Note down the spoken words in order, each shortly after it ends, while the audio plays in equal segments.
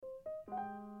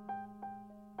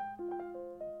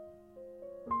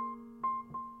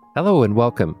Hello and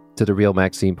welcome to the Real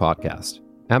Maxime podcast.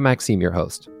 I'm Maxime, your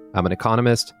host. I'm an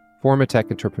economist, former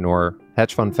tech entrepreneur,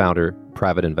 hedge fund founder,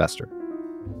 private investor.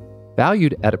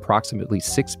 Valued at approximately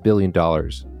 $6 billion,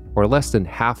 or less than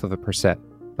 0.5%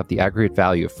 of the aggregate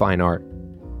value of fine art,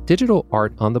 digital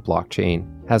art on the blockchain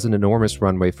has an enormous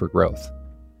runway for growth.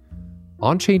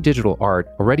 On-chain digital art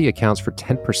already accounts for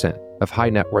 10% of high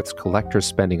net worth collectors'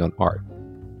 spending on art,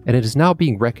 and it is now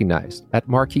being recognized at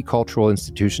marquee cultural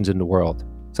institutions in the world,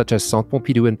 such as Centre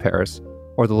Pompidou in Paris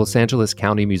or the Los Angeles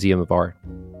County Museum of Art.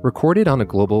 Recorded on a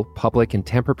global, public, and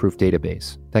tamper-proof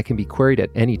database that can be queried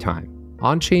at any time,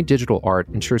 on-chain digital art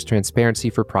ensures transparency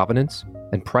for provenance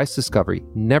and price discovery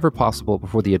never possible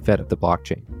before the advent of the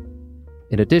blockchain.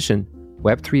 In addition,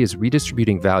 Web3 is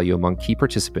redistributing value among key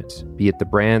participants, be it the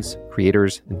brands,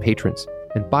 creators, and patrons,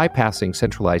 and bypassing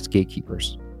centralized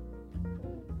gatekeepers.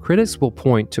 Critics will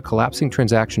point to collapsing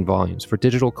transaction volumes for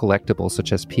digital collectibles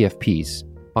such as PFPs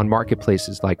on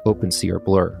marketplaces like OpenSea or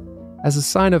Blur as a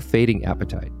sign of fading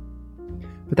appetite.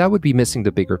 But that would be missing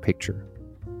the bigger picture.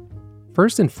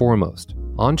 First and foremost,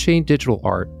 on-chain digital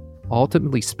art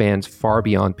ultimately spans far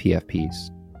beyond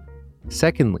PFPs.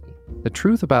 Secondly, the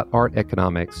truth about art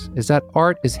economics is that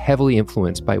art is heavily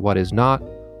influenced by what is not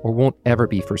or won't ever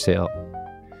be for sale.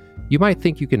 You might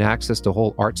think you can access the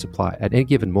whole art supply at any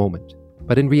given moment,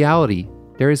 but in reality,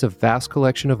 there is a vast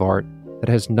collection of art that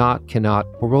has not, cannot,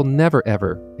 or will never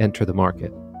ever enter the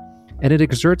market. And it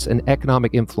exerts an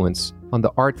economic influence on the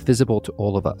art visible to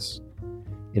all of us.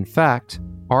 In fact,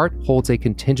 art holds a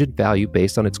contingent value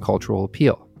based on its cultural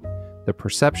appeal. The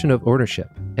perception of ownership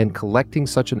and collecting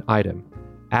such an item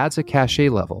adds a cachet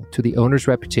level to the owner's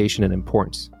reputation and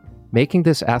importance, making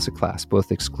this asset class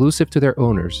both exclusive to their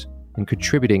owners and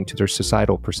contributing to their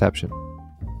societal perception.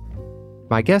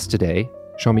 My guest today,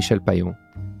 Jean-Michel Pailhon,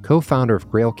 co-founder of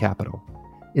Grail Capital,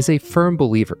 is a firm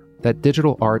believer that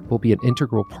digital art will be an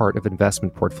integral part of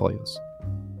investment portfolios,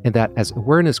 and that as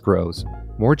awareness grows,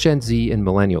 more Gen Z and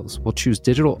millennials will choose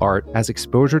digital art as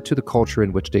exposure to the culture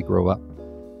in which they grow up.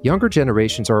 Younger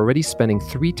generations are already spending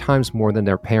 3 times more than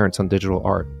their parents on digital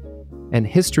art, and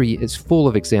history is full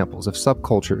of examples of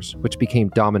subcultures which became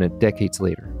dominant decades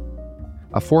later.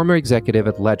 A former executive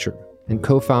at Ledger and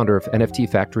co-founder of NFT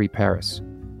Factory Paris,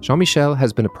 Jean-Michel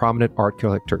has been a prominent art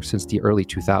collector since the early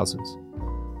 2000s.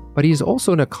 But he is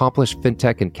also an accomplished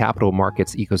fintech and capital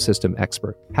markets ecosystem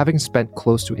expert, having spent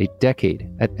close to a decade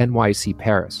at NYSE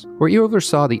Paris, where he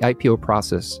oversaw the IPO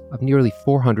process of nearly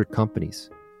 400 companies.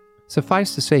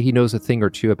 Suffice to say, he knows a thing or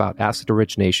two about asset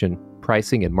origination,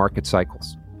 pricing, and market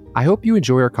cycles. I hope you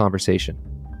enjoy our conversation.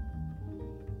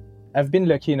 I've been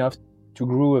lucky enough to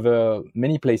grow over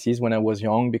many places when I was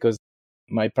young because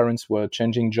my parents were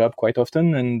changing job quite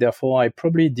often, and therefore I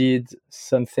probably did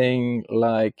something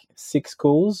like 6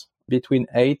 schools between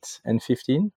 8 and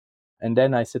 15. And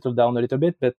then I settled down a little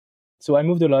bit. But so I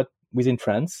moved a lot within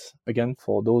France, again,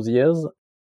 for those years.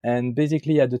 And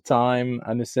basically at the time,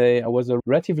 I must say, I was a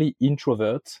relatively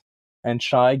introvert and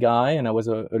shy guy, and I was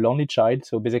a lonely child.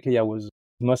 So basically I was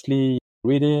mostly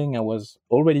reading. I was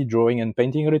already drawing and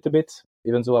painting a little bit,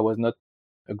 even though I was not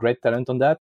a great talent on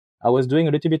that. I was doing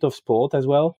a little bit of sport as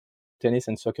well, tennis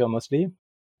and soccer mostly.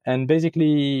 And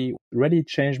basically really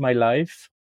changed my life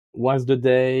was the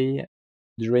day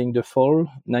during the fall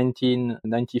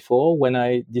 1994 when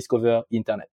I discovered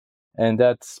internet. And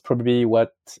that's probably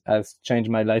what has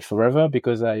changed my life forever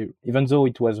because even though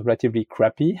it was relatively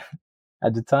crappy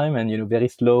at the time and, very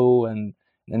slow and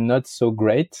not so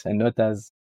great and not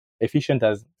as efficient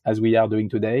as we are doing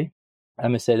today, I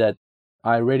must say that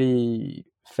I really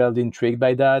felt intrigued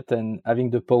by that, and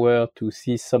having the power to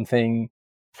see something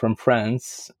from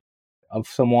France of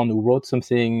someone who wrote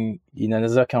something in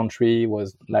another country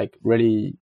was like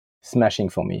really smashing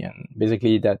for me. And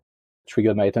basically that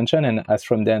triggered my attention. And as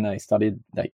from then, I started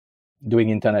like doing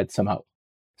internet somehow.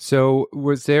 So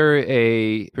was there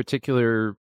a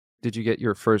particular, did you get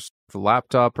your first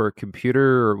laptop or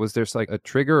computer, or was there like a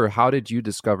trigger, or how did you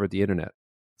discover the internet?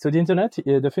 So the internet,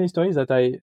 the funny story is that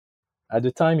at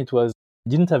the time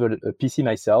didn't have a PC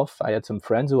myself. I had some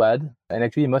friends who had, and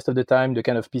actually most of the time the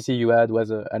kind of PC you had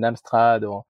was an Amstrad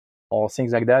or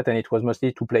things like that, and it was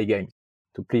mostly to play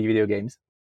video games.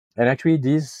 And actually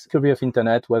this discovery of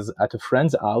internet was at a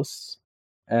friend's house,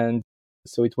 and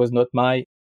so it was not my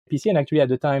PC. And actually at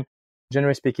the time,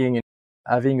 generally speaking,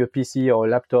 having a PC or a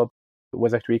laptop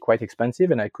was actually quite expensive,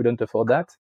 and I couldn't afford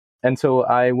that. And so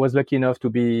I was lucky enough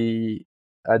to be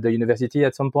at the university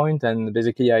at some point, and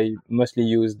basically I mostly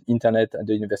used internet at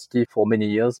the university for many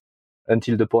years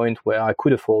until the point where I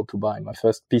could afford to buy my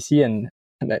first PC and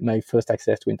my first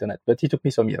access to internet. But it took me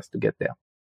some years to get there.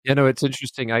 It's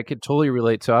interesting. I could totally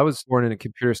relate. So I was born in a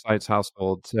computer science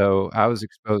household. So I was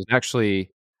exposed. Actually,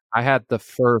 I had the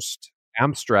first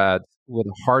Amstrad with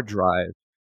a hard drive,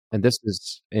 and this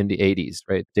is in the 80s,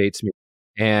 right? Dates me.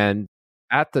 And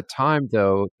at the time,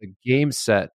 though, the game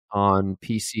set on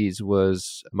PCs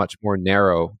was much more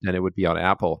narrow than it would be on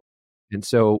Apple. And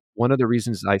so one of the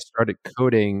reasons I started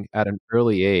coding at an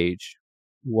early age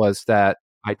was that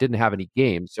I didn't have any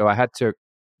games. So I had to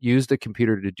use the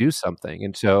computer to do something.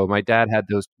 And so my dad had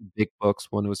those two big books.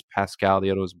 One was Pascal,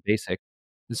 the other was Basic.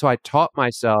 And so I taught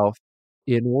myself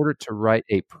in order to write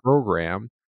a program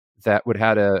that would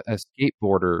had a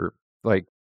skateboarder like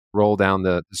roll down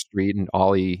the street and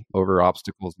ollie over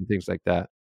obstacles and things like that.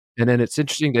 And then it's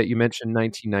interesting that you mentioned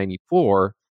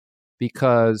 1994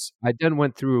 because I then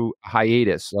went through a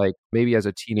hiatus, like maybe as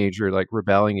a teenager, like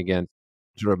rebelling against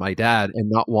sort of my dad and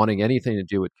not wanting anything to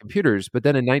do with computers. But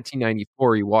then in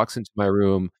 1994, he walks into my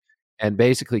room and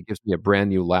basically gives me a brand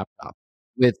new laptop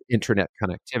with internet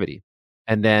connectivity.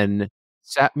 And then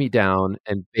sat me down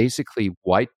and basically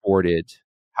whiteboarded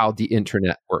how the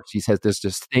internet works. He says, there's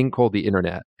this thing called the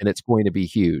internet and it's going to be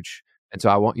huge. And so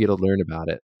I want you to learn about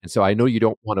it. And so I know you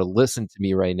don't want to listen to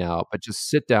me right now, but just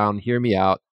sit down, hear me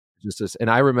out. Just this. And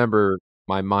I remember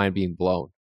my mind being blown.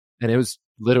 And it was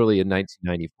literally in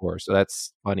 1994. So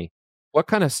that's funny. What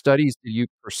kind of studies do you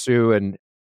pursue? And,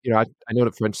 I know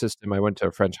the French system. I went to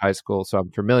a French high school, so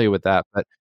I'm familiar with that. But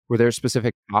were there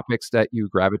specific topics that you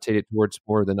gravitated towards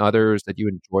more than others, that you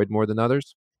enjoyed more than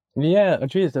others? Yeah,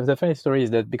 actually, the funny story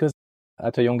is that because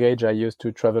at a young age, I used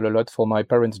to travel a lot for my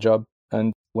parents' job.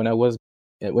 And when it was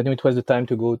the time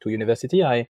to go to university,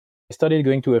 I started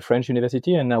going to a French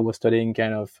university and I was studying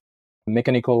kind of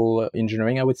mechanical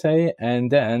engineering, I would say.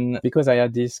 And then because I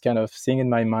had this kind of thing in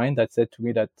my mind that said to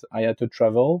me that I had to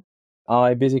travel,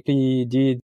 I basically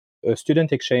did a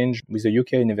student exchange with a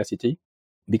UK university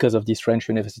because of this French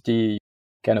university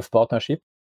kind of partnership.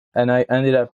 And I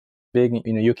ended up being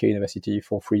in a UK university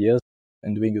for 3 years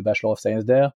and doing a Bachelor of Science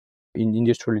there in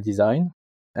industrial design.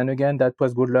 And again, that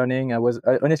was good learning.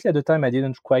 Honestly, at the time, I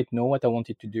didn't quite know what I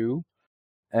wanted to do.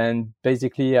 And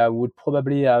basically, I would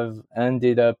probably have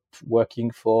ended up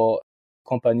working for a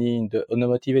company in the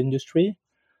automotive industry.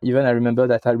 Even I remember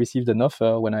that I received an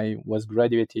offer when I was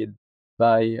graduated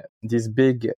by this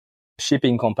big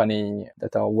shipping company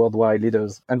that are worldwide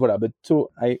leaders. And voila. But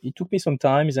so it took me some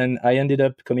time and I ended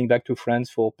up coming back to France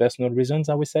for personal reasons,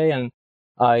 I would say. And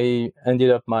I ended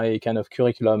up my kind of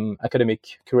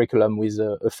academic curriculum with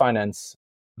a finance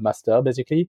master,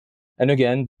 basically. And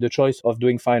again, the choice of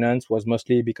doing finance was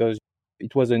mostly because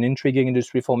it was an intriguing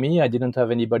industry for me. I didn't have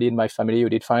anybody in my family who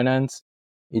did finance.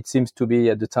 It seems to be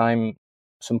at the time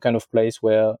some kind of place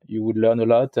where you would learn a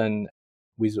lot and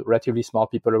with relatively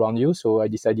smart people around you. So I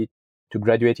decided to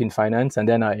graduate in finance. And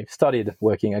then I started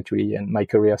working actually, and my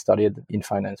career started in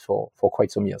finance for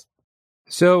quite some years.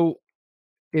 So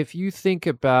if you think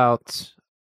about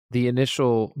the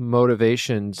initial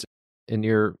motivations in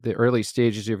the early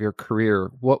stages of your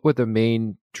career, what were the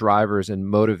main drivers and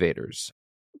motivators?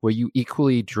 Were you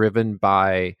equally driven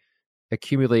by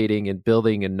accumulating and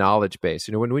building a knowledge base?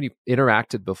 When we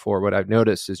interacted before, what I've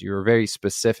noticed is you were very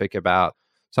specific about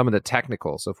some of the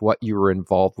technicals of what you were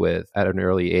involved with at an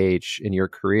early age in your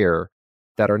career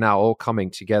that are now all coming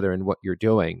together in what you're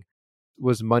doing.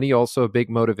 Was money also a big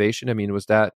motivation? I mean, was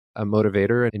that a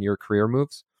motivator in your career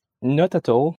moves? Not at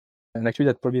all. And actually,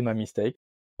 that's probably my mistake.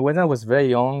 When I was very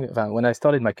young, when I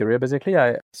started my career, basically,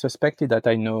 I suspected that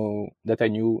I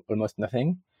knew almost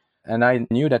nothing. And I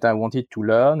knew that I wanted to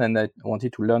learn and that I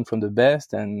wanted to learn from the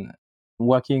best. And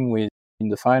working in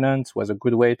the finance was a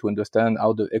good way to understand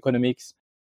how the economy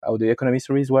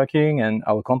story is working and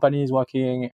how a company is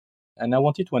working. And I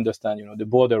wanted to understand, the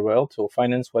broader world. So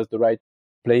finance was the right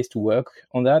place to work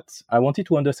on that. I wanted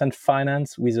to understand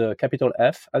finance with a capital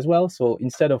F as well. So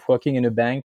instead of working in a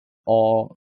bank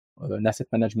or an asset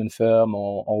management firm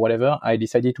or whatever, I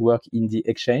decided to work in the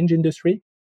exchange industry,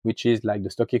 which is like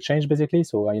the stock exchange basically.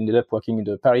 So I ended up working in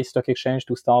the Paris stock exchange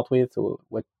to start with, so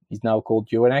what is now called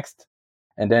Euronext.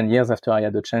 And then years after, I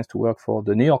had the chance to work for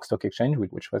the New York Stock Exchange,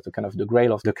 which was the kind of the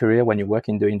grail of the career when you work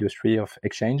in the industry of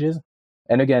exchanges.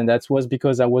 And again, that was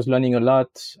because I was learning a lot.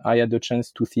 I had the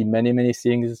chance to see many, many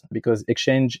things because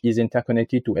exchange is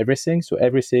interconnected to everything. So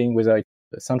everything, whether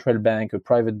a central bank, a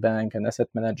private bank, an asset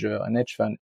manager, an hedge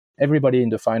fund, everybody in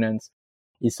the finance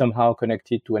is somehow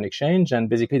connected to an exchange. And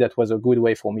basically, that was a good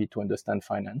way for me to understand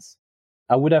finance.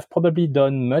 I would have probably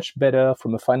done much better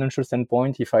from a financial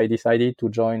standpoint if I decided to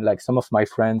join, like some of my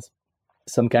friends,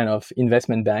 some kind of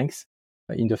investment banks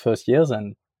in the first years.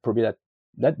 And probably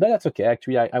that's okay.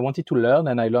 Actually, I wanted to learn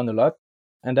and I learned a lot.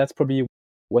 And that's probably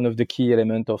one of the key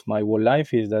elements of my whole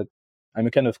life is that I'm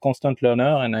a kind of constant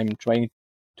learner and I'm trying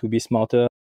to be smarter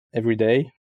every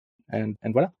day. And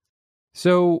voila.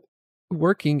 So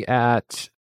working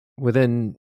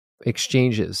within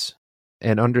exchanges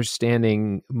and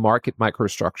understanding market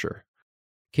microstructure,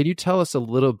 can you tell us a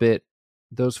little bit,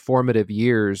 those formative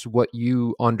years, what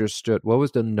you understood? What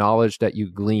was the knowledge that you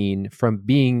gleaned from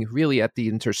being really at the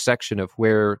intersection of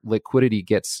where liquidity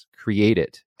gets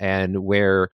created and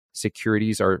where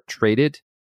securities are traded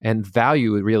and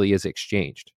value really is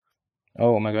exchanged?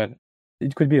 Oh my God.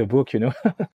 It could be a book,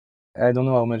 I don't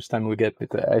know how much time we get,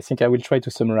 but I think I will try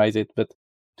to summarize it. But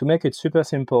to make it super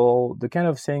simple, the kind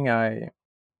of thing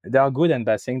there are good and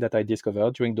bad things that I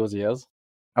discovered during those years.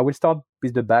 I will start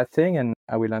with the bad thing and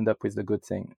I will end up with the good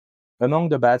thing. Among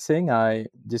the bad thing, I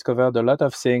discovered a lot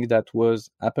of things that was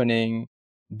happening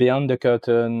beyond the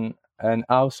curtain and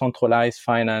how centralized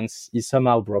finance is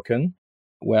somehow broken,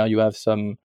 where you have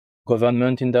some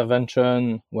government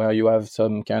intervention, where you have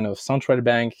some kind of central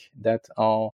bank that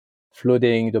are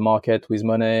flooding the market with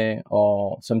money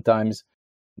or sometimes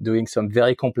doing some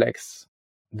very complex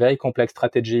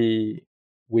strategy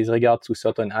with regard to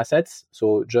certain assets.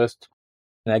 So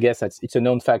and I guess it's a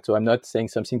known fact, so I'm not saying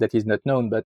something that is not known,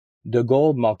 but the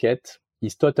gold market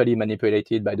is totally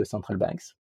manipulated by the central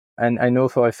banks. And I know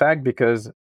for a fact because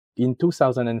in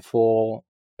 2004,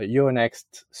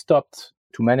 Euronext stopped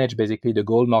to manage basically the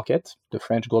gold market, the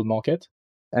French gold market.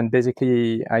 And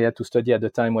basically, I had to study at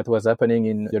the time what was happening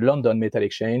in the London Metal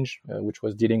Exchange, which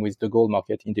was dealing with the gold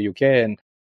market in the UK. And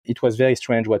it was very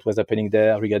strange what was happening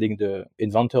there regarding the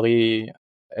inventory,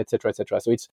 etc., etc.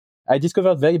 So I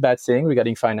discovered very bad thing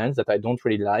regarding finance that I don't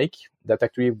really like, that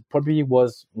actually probably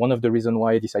was one of the reasons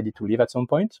why I decided to leave at some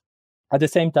point. At the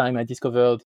same time, I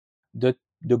discovered the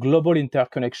global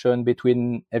interconnection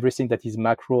between everything that is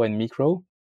macro and micro.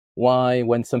 Why,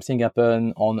 when something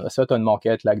happens on a certain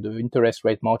market, like the interest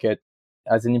rate market,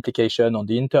 has an implication on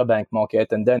the interbank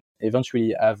market, and then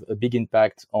eventually have a big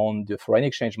impact on the foreign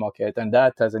exchange market, and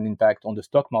that has an impact on the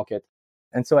stock market.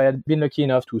 And so I had been lucky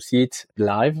enough to see it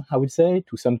live, I would say,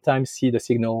 to sometimes see the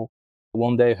signal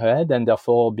one day ahead, and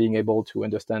therefore being able to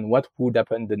understand what would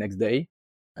happen the next day.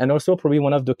 And also probably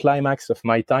one of the climax of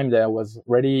my time there was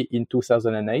really in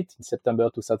 2008, in September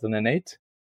 2008,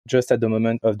 just at the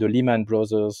moment of the Lehman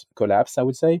Brothers collapse, I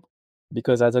would say,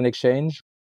 because as an exchange,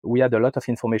 we had a lot of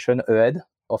information ahead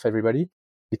of everybody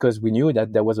because we knew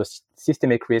that there was a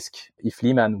systemic risk if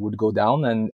Lehman would go down.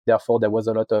 And therefore, there was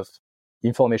a lot of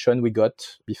information we got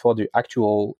before the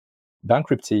actual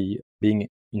bankruptcy being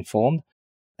informed.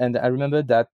 And I remember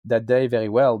that day very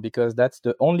well because that's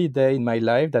the only day in my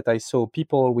life that I saw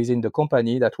people within the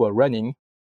company that were running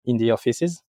in the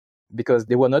offices because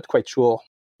they were not quite sure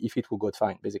if it would go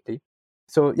fine, basically.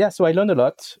 So I learned a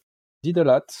lot, did a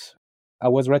lot. I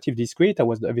was relatively discreet. I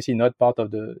was obviously not part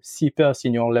of the super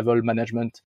senior level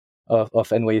management of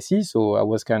NYSE. So I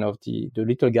was kind of the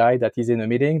little guy that is in a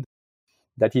meeting,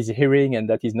 that is hearing and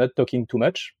that is not talking too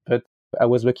much. But I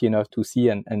was lucky enough to see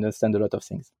and understand a lot of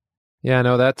things. Yeah,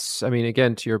 no,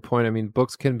 again, to your point,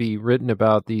 books can be written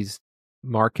about these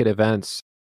market events.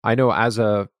 I know as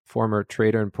a former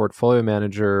trader and portfolio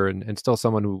manager and still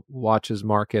someone who watches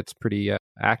markets pretty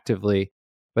actively,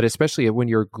 but especially when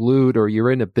you're glued or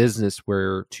you're in a business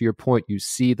where, to your point, you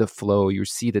see the flow, you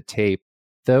see the tape,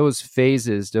 those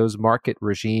phases, those market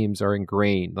regimes are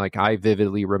ingrained. Like I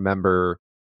vividly remember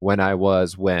when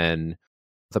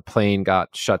the plane got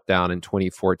shut down in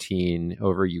 2014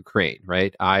 over Ukraine,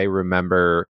 right? I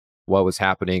remember what was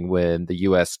happening when the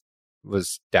US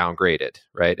was downgraded,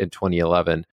 right, in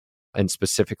 2011, and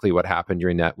specifically what happened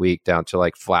during that week down to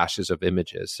like flashes of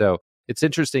images. So it's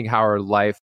interesting how our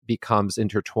life becomes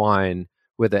intertwined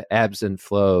with the ebbs and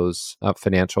flows of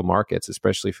financial markets,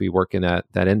 especially if we work in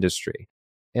that industry.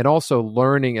 And also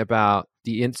learning about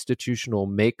the institutional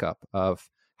makeup of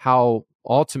how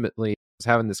ultimately, I was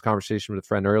having this conversation with a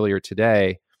friend earlier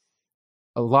today,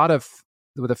 a lot of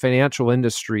the financial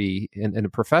industry and the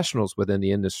professionals within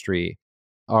the industry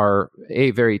are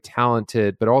very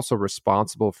talented, but also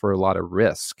responsible for a lot of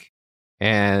risk.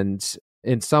 And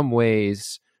in some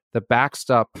ways, the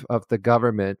backstop of the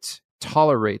government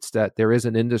tolerates that there is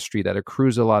an industry that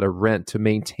accrues a lot of rent to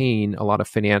maintain a lot of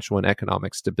financial and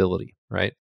economic stability,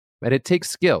 right? And it takes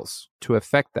skills to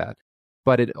affect that.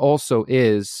 But it also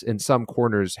is, in some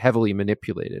corners, heavily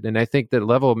manipulated. And I think the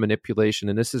level of manipulation,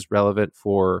 and this is relevant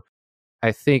for,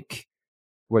 I think,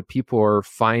 what people are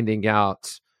finding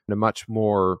out in a much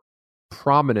more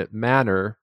prominent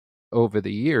manner over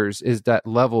the years, is that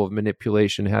level of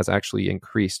manipulation has actually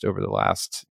increased over the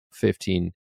last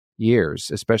 15 years,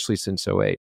 especially since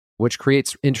 '08. which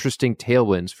creates interesting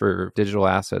tailwinds for digital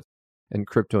assets and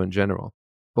crypto in general.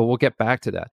 But we'll get back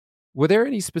to that. Were there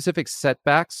any specific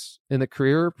setbacks in the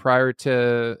career prior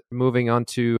to moving on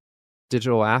to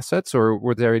digital assets, or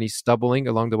were there any stumbling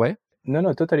along the way?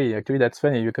 No, totally. Actually, that's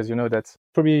funny because, that's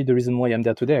probably the reason why I'm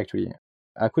there today, actually.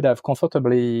 I could have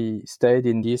comfortably stayed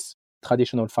in this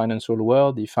traditional financial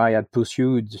world if I had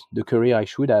pursued the career I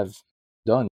should have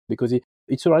done, because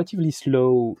it's a relatively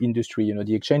slow industry.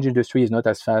 The exchange industry is not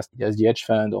as fast as the hedge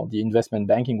fund or the investment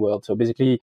banking world. So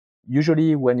basically,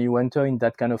 usually when you enter in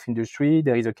that kind of industry,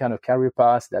 there is a kind of career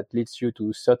path that leads you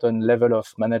to a certain level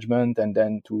of management and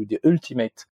then to the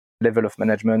ultimate level of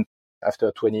management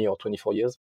after 20 or 24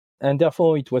 years. And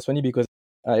therefore, it was funny because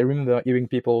I remember hearing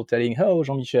people telling, oh,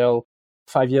 Jean-Michel,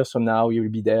 5 years from now, you will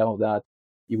be there or that.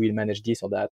 You will manage this or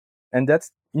that. And that's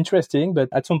interesting. But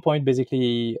at some point,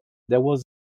 basically, I was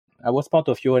part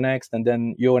of Euronext, and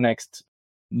then Euronext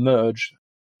merged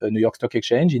the New York Stock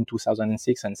Exchange in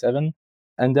 2006 and 7.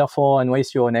 And therefore,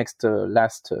 NYSE Euronext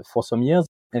last for some years.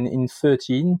 And in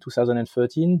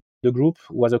 2013, the group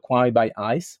was acquired by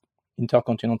ICE,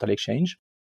 Intercontinental Exchange.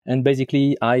 And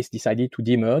basically, ICE decided to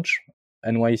demerge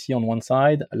NYSE on one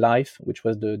side, Life, which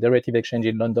was the derivative exchange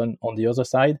in London, on the other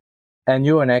side. And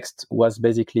Euronext was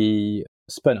basically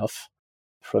spun off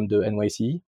from the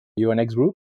NYSE Euronext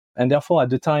group. And therefore, at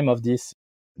the time of this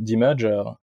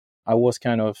demerger, I was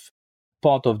kind of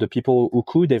part of the people who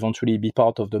could eventually be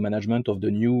part of the management of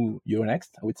the new Euronext,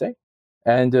 I would say.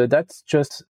 And that's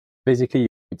just basically,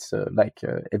 it's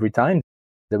every time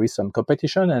there is some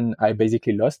competition, and I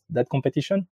basically lost that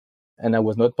competition. And I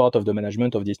was not part of the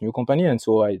management of this new company. And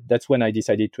so that's when I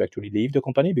decided to actually leave the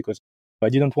company, because I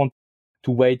didn't want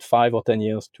to wait 5 or 10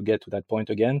 years to get to that point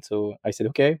again. So I said,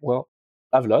 okay, well,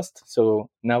 I've lost. So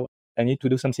now I need to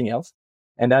do something else.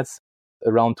 And that's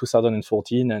around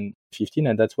 2014 and 15.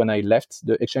 And that's when I left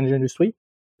the exchange industry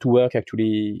to work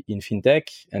actually in fintech.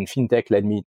 And fintech led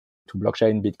me to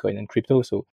blockchain, Bitcoin, and crypto.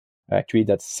 So actually,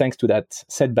 that's thanks to that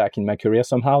setback in my career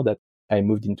somehow that I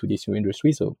moved into this new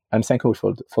industry. So I'm thankful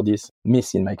for this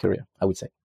miss in my career, I would say.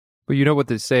 But you know what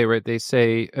they say, right? They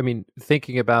say, I mean,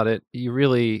 thinking about it, you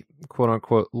really, quote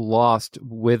unquote, lost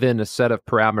within a set of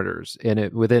parameters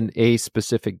within a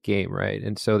specific game, right?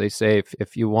 And so they say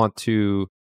if you want to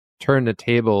turn the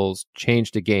tables,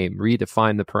 change the game,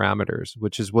 redefine the parameters,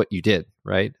 which is what you did,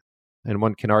 right? And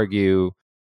one can argue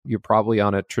you're probably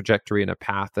on a trajectory and a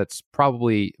path that's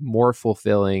probably more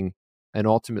fulfilling and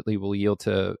ultimately will yield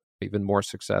to even more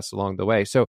success along the way.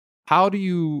 So how do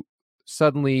you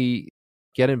suddenly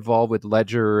get involved with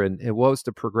Ledger, and what was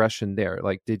the progression there?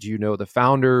 Like, did you know the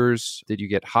founders? Did you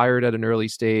get hired at an early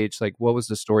stage? Like, what was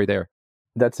the story there?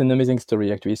 That's an amazing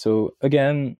story, actually. So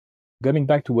again, going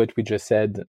back to what we just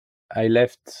said, I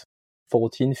left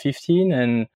 14,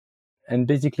 15, and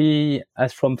basically,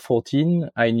 as from 14,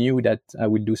 I knew that I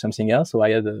would do something else. So I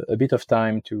had a bit of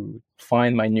time to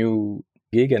find my new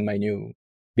gig and my new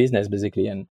business, basically.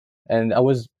 And I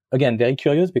was, again, very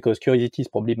curious, because curiosity is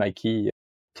probably my key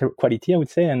quality, I would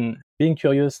say. And being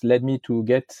curious led me to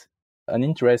get an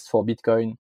interest for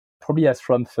Bitcoin probably as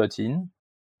from 13.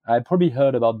 I probably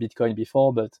heard about Bitcoin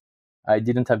before, but I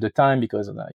didn't have the time because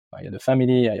I had a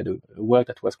family, I had a work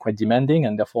that was quite demanding,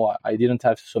 and therefore I didn't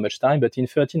have so much time. But in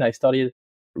 13, I started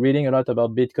reading a lot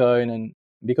about Bitcoin. And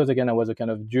because, again, I was a kind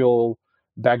of dual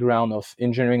background of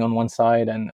engineering on one side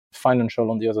and financial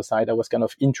on the other side, I was kind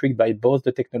of intrigued by both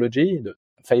the technology, the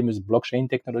famous blockchain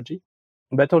technology,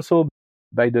 but also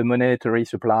by the monetary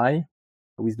supply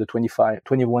with the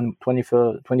 21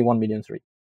 million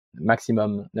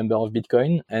maximum number of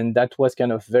Bitcoin. And that was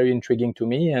kind of very intriguing to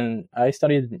me. And I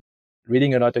started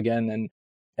reading a lot again.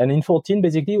 And in 14,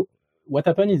 basically, what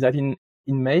happened is that in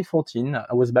May 14,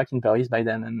 I was back in Paris by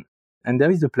then. And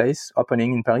there is a place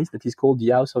opening in Paris that is called the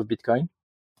House of Bitcoin,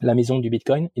 La Maison du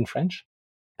Bitcoin in French.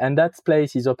 And that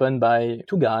place is opened by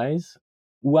two guys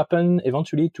who happen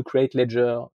eventually to create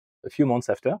Ledger a few months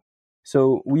after.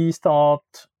 So we start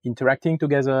interacting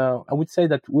together. I would say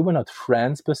that we were not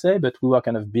friends per se, but we were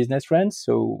kind of business friends.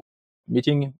 So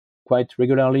meeting quite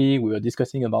regularly, we were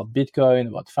discussing about Bitcoin,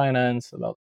 about finance,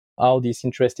 about how this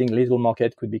interesting little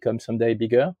market could become someday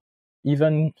bigger.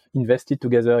 Even invested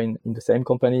together in the same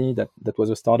company that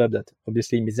was a startup that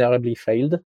obviously miserably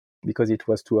failed because it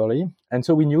was too early. And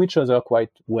so we knew each other quite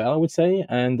well, I would say.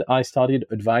 And I started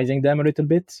advising them a little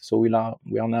bit. So we are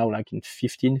now like in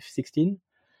 15, 16.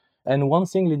 And one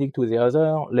thing leading to the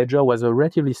other, Ledger was a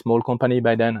relatively small company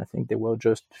by then. I think there were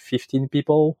just 15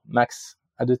 people max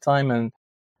at the time.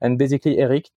 And basically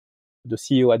Eric, the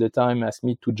CEO at the time, asked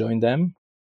me to join them,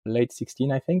 late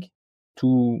 16, I think,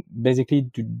 to basically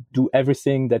do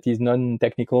everything that is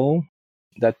non-technical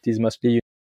That is mostly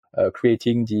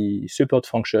creating the support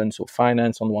functions, so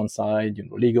finance on one side,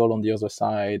 legal on the other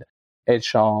side,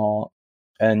 HR,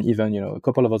 and even a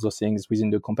couple of other things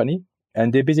within the company.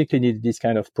 And they basically need this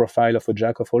kind of profile of a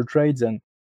jack of all trades and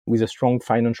with a strong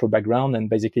financial background. And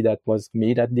basically that was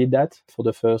me that did that for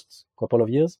the first couple of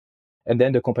years. And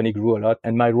then the company grew a lot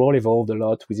and my role evolved a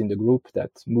lot within the group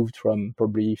that moved from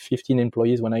probably 15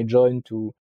 employees when I joined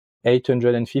to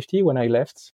 850 when I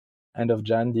left end of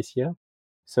Jan this year.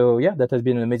 So yeah, that has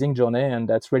been an amazing journey. And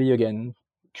that's really, again,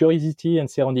 curiosity and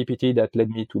serendipity that led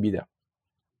me to be there.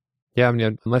 Yeah, I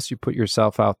mean, unless you put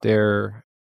yourself out there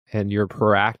and you're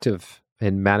proactive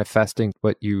in manifesting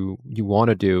what you want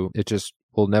to do, it just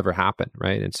will never happen,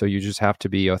 right? And so you just have to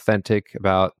be authentic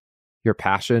about your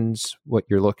passions, what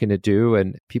you're looking to do,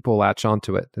 and people latch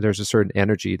onto it. There's a certain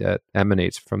energy that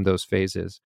emanates from those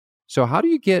phases. So how do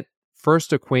you get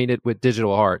first acquainted with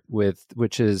digital art,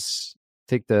 which is, I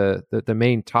think, the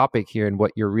main topic here and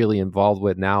what you're really involved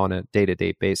with now on a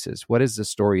day-to-day basis? What is the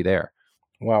story there?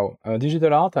 Wow.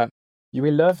 Digital art, you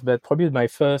will love, but probably my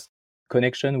first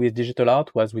connection with digital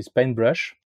art was with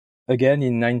paintbrush. Again,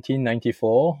 in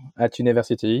 1994 at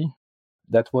university.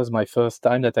 That was my first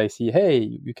time that I see, hey,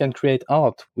 you can create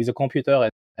art with a computer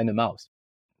and a mouse.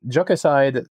 Joke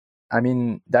aside, I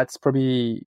mean, that's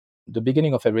probably the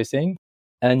beginning of everything.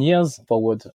 And years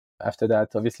forward after that,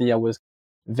 obviously, I was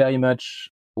very much,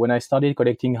 when I started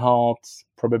collecting art,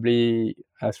 probably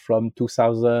as from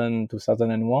 2000,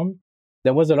 2001,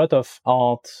 there was a lot of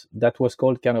art that was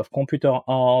called kind of computer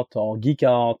art or geek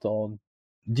art or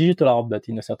digital art, but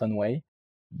in a certain way.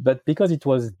 But because it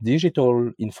was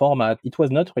digital in format, it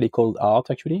was not really called art,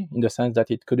 actually, in the sense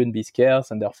that it couldn't be scarce.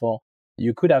 And therefore,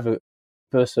 you could have a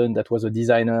person that was a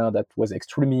designer that was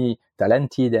extremely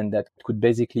talented and that could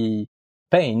basically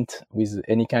paint with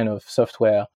any kind of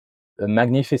software, a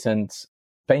magnificent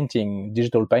painting,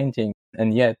 digital painting.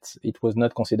 And yet it was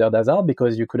not considered as art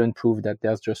because you couldn't prove that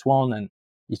there's just one and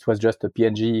it was just a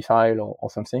PNG file or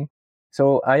something.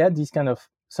 So I had this kind of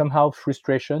somehow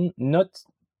frustration, not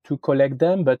to collect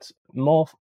them, but more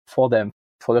for them,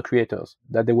 for the creators,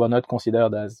 that they were not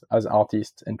considered as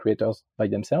artists and creators by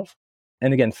themselves.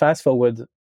 And again, fast forward,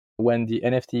 when the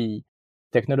NFT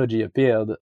technology appeared,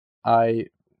 I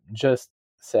just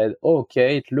said,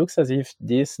 okay, it looks as if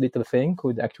this little thing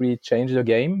could actually change the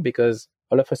game, because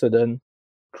all of a sudden,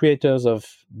 creators of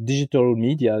digital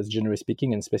media, generally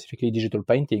speaking, and specifically digital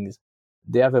paintings,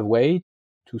 they have a way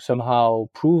to somehow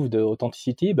prove the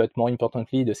authenticity, but more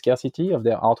importantly, the scarcity of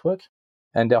their artwork.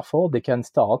 And therefore, they can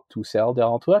start to sell their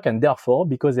artwork. And therefore,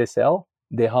 because they sell,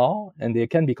 they are, and they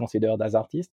can be considered as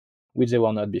artists, which they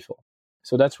were not before.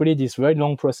 So that's really this very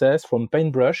long process from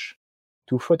paintbrush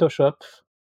to Photoshop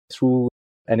through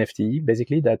NFT,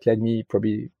 basically, that led me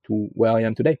probably to where I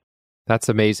am today. That's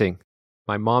amazing.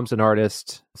 My mom's an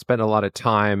artist, spent a lot of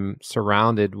time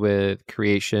surrounded with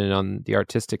creation on the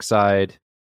artistic side.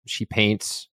 She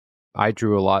paints. I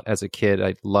drew a lot as a kid.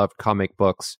 I loved comic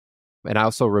books. And I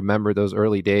also remember those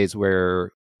early days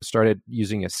where I started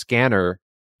using a scanner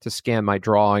to scan my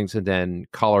drawings and then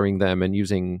coloring them and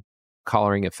using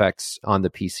coloring effects on the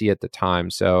PC at the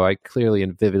time. So I clearly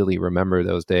and vividly remember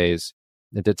those days.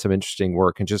 I did some interesting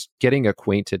work and just getting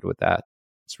acquainted with that.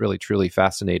 It's really, truly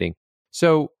fascinating.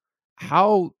 So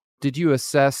how did you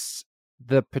assess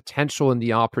the potential and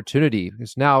the opportunity?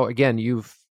 Because now, again,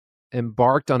 you've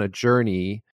embarked on a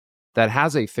journey that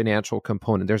has a financial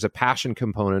component. There's a passion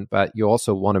component, but you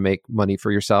also want to make money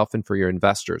for yourself and for your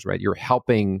investors, right? You're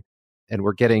helping, and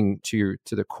we're getting to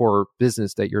the core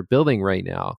business that you're building right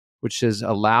now, which is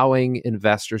allowing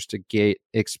investors to get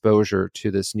exposure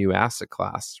to this new asset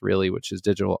class, really, which is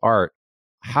digital art.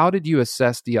 How did you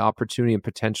assess the opportunity and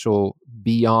potential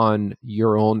beyond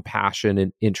your own passion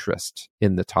and interest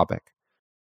in the topic?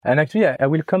 And actually, I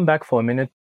will come back for a minute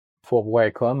for where I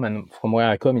come. And from where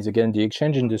I come is, again, the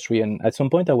exchange industry. And at some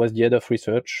point, I was the head of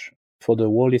research for the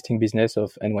world listing business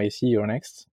of NYSE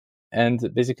Euronext.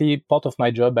 And basically, part of my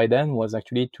job by then was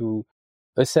actually to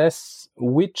assess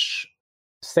which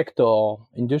sector,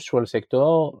 industrial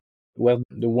sector, were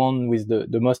the one with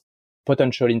the most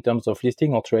potential in terms of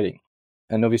listing or trading.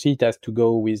 And obviously, it has to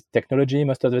go with technology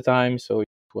most of the time. So it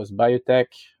was biotech,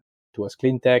 it was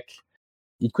clean tech.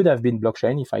 It could have been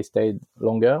blockchain if I stayed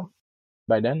longer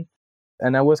by then.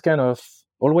 And I was kind of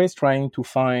always trying to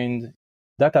find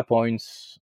data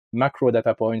points, macro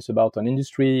data points about an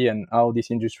industry and how this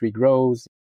industry grows.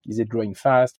 Is it growing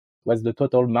fast? What's the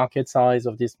total market size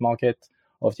of this market,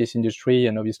 of this industry?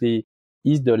 And obviously,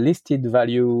 is the listed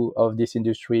value of this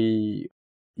industry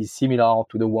is similar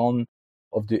to the one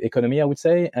of the economy, I would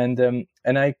say. And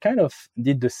I kind of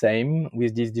did the same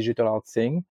with this digital art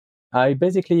thing. I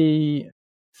basically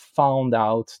found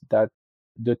out that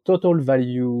the total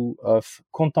value of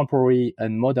contemporary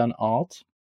and modern art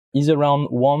is around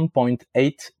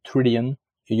 1.8 trillion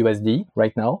USD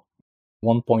right now,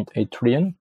 1.8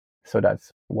 trillion. So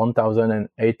that's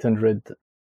 1,800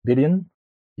 billion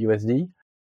USD.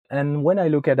 And when I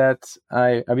look at that,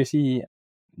 I obviously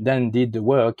then did the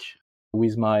work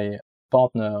with my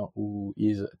partner, who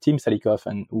is Tim Salikhov,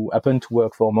 and who happened to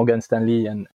work for Morgan Stanley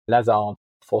and Lazard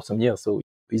for some years. So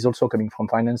he's also coming from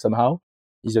finance somehow.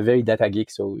 He's a very data geek,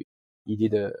 so he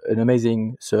did an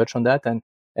amazing search on that.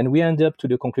 And we end up to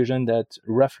the conclusion that,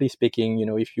 roughly speaking,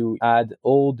 if you add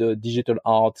all the digital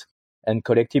art and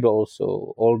collectibles,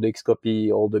 so all the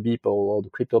Xcopy, all the Beeple, all the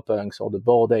CryptoPunks, all the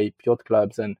Bored Ape, Yacht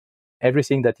Clubs, and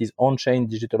everything that is on-chain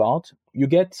digital art, you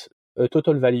get a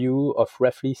total value of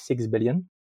roughly 6 billion.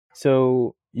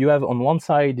 So you have on one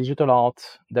side digital art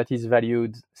that is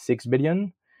valued 6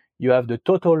 billion. You have the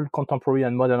total contemporary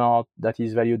and modern art that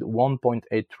is valued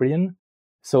 1.8 trillion.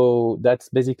 So that's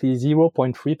basically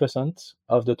 0.3%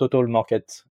 of the total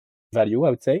market value,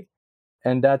 I would say.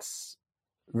 And that's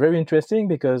very interesting,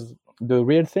 because the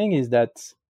real thing is that,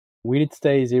 will it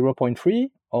stay 0.3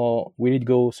 or will it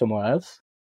go somewhere else?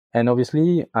 And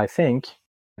obviously, I think,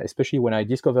 especially when I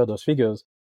discovered those figures,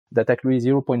 that actually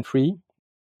 0.3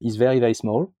 is very, very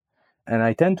small. And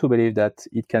I tend to believe that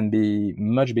it can be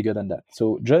much bigger than that.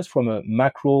 So just from a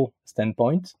macro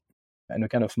standpoint and a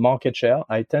kind of market share,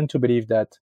 I tend to believe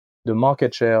that the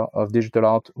market share of digital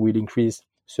art will increase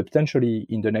substantially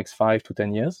in the next 5 to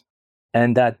 10 years.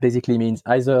 And that basically means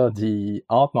either the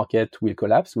art market will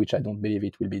collapse, which I don't believe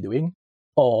it will be doing,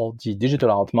 or the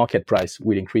digital art market price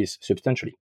will increase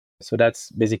substantially. So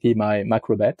that's basically my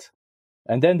macro bet.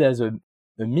 And then there's a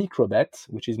micro bet,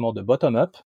 which is more the bottom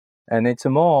up. And it's a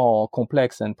more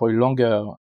complex and probably longer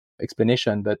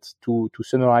explanation. But to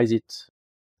summarize it,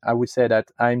 I would say that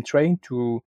I'm trying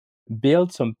to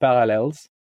build some parallels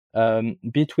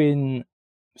between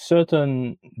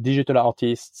certain digital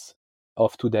artists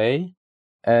of today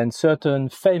and certain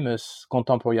famous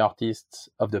contemporary artists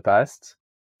of the past.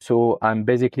 So I'm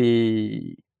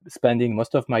basically spending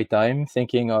most of my time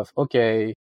thinking of,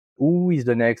 okay, who is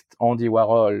the next Andy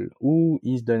Warhol? Who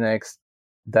is the next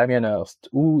Damien Hirst?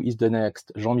 Who is the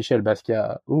next Jean-Michel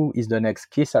Basquiat? Who is the next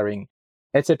Keith Haring?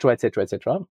 Etc., etc.,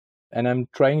 etc. And I'm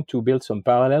trying to build some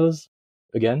parallels,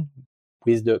 again,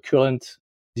 with the current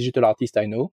digital artists I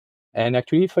know. And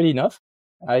actually, funny enough,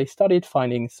 I started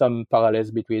finding some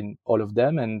parallels between all of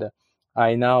them. And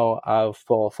I now have,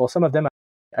 for some of them,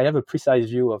 I have a precise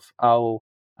view of how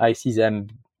I see them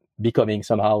becoming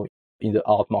somehow in the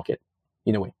art market,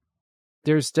 in a way.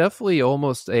 There's definitely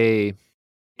almost a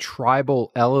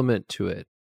tribal element to it,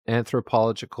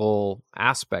 anthropological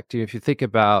aspect. If you think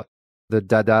about the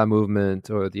Dada movement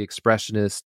or the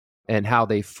Expressionists and how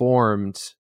they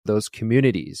formed those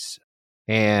communities,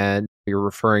 and you're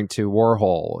referring to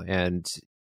Warhol and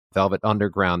Velvet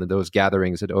Underground and those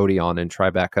gatherings at Odeon and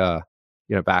Tribeca,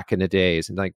 back in the days.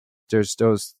 And like, there's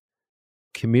those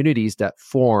communities that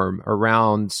form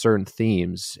around certain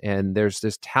themes, and there's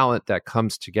this talent that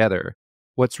comes together.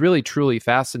 What's really truly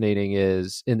fascinating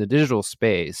is in the digital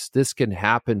space, this can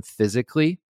happen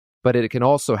physically, but it can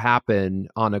also happen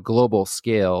on a global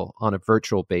scale on a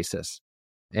virtual basis.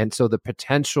 And so the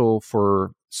potential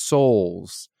for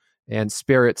souls and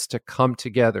spirits to come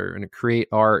together and to create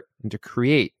art and to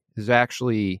create is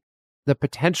actually, the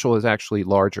potential is actually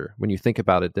larger when you think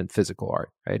about it than physical art,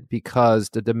 right? Because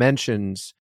the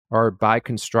dimensions are by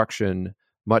construction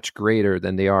much greater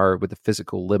than they are with the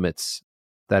physical limits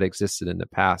that existed in the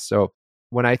past. So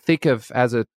when I think of,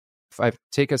 if I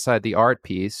take aside the art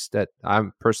piece that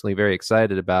I'm personally very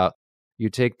excited about, you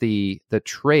take the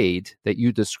trade that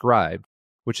you described,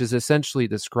 which is essentially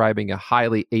describing a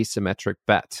highly asymmetric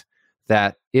bet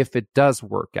that, if it does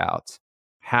work out,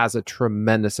 has a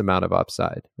tremendous amount of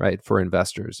upside, right, for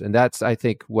investors. And that's, I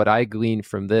think, what I glean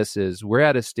from this is we're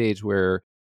at a stage where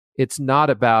it's not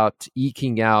about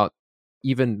eking out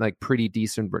even like pretty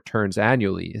decent returns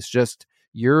annually. It's just,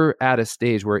 you're at a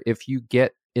stage where if you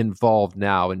get involved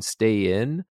now and stay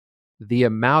in, the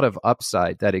amount of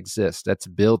upside that exists that's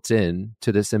built in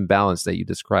to this imbalance that you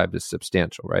described is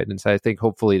substantial, right? And so I think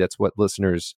hopefully that's what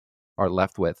listeners are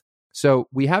left with. So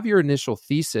we have your initial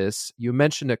thesis. You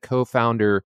mentioned a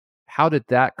co-founder. How did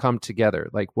that come together?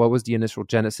 Like, what was the initial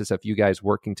genesis of you guys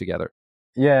working together?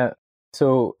 Yeah.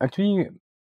 So actually,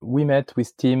 we met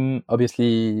with Tim,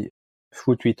 obviously,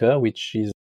 through Twitter, which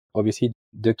is obviously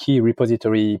the key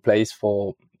repository place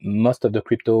for most of the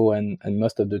crypto and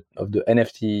most of the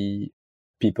NFT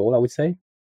people, I would say.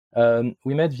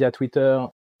 We met via Twitter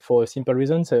for a simple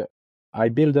reason. So I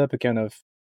built up a kind of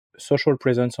social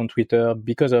presence on Twitter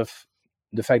because of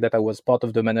the fact that I was part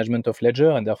of the management of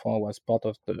Ledger, and therefore I was part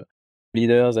of the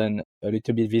leaders and a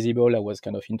little bit visible. I was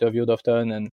kind of interviewed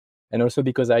often, and also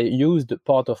because I used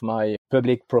part of my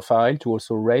public profile to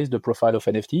also raise the profile of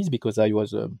NFTs, because I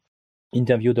was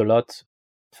interviewed a lot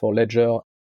for Ledger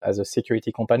as a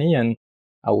security company, and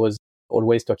I was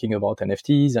always talking about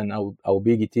NFTs and how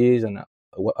big it is and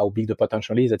how big the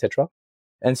potential is, etc.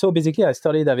 And so basically I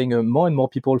started having more and more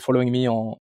people following me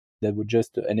on that were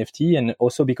just NFT, and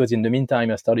also because in the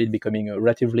meantime I started becoming a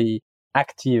relatively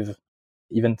active,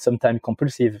 even sometimes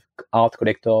compulsive art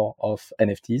collector of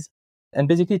NFTs. And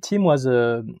basically Tim was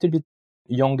a little bit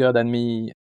younger than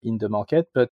me in the market,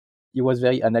 but he was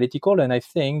very analytical, and I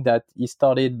think that he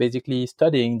started basically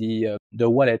studying the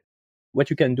wallet. What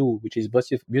you can do, which is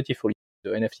beautiful in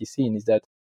the NFT scene, is that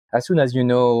as soon as you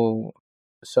know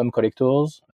some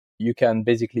collectors, you can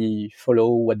basically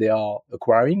follow what they are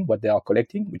acquiring, what they are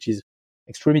collecting, which is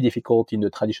extremely difficult in the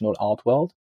traditional art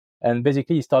world. And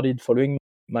basically he started following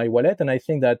my wallet, and I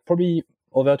think that probably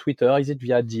over Twitter, is it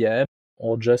via DM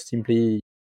or just simply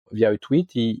via a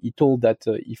tweet, he told that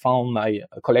he found my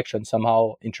collection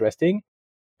somehow interesting.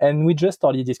 And we just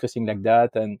started discussing like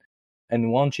that,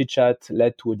 and one chit chat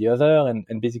led to the other.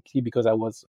 And basically, because I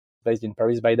was based in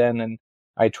Paris by then, and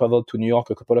I traveled to New York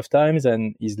a couple of times,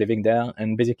 and he's living there.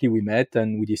 And basically, we met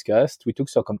and we discussed. We took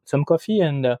some coffee,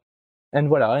 and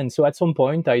voila. And so at some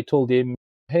point, I told him,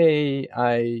 "Hey,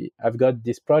 I've got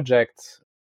this project.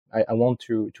 I want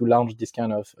to launch this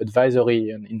kind of advisory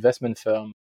and investment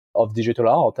firm of digital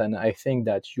art, and I think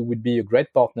that you would be a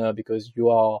great partner because you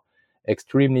are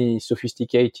extremely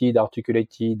sophisticated,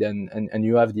 articulated, and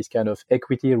you have this kind of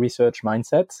equity research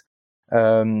mindset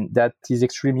that is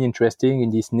extremely interesting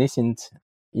in this nascent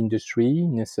industry,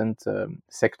 nascent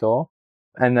sector.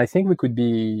 And I think we could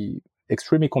be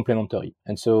extremely complementary."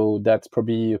 And so that's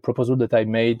probably a proposal that I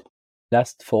made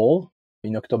last fall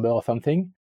in October or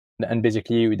something. And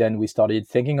basically we started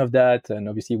thinking of that. And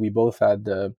obviously we both had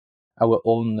our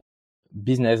own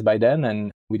business by then,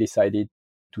 and we decided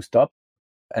to stop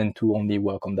and to only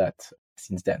work on that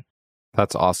since then.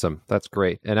 That's awesome. That's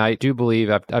great. And I do believe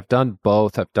I've done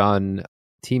both. I've done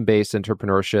team-based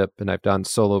entrepreneurship and I've done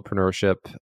solopreneurship.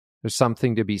 There's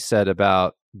something to be said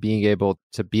about being able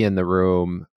to be in the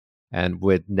room and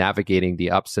with navigating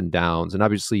the ups and downs. And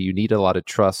obviously you need a lot of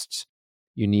trust.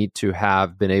 You need to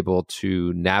have been able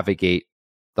to navigate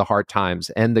the hard times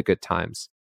and the good times.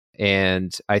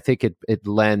 And I think it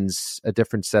lends a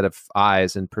different set of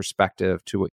eyes and perspective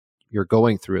to what you're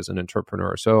going through as an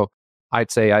entrepreneur. So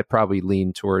I'd say I probably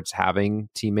lean towards having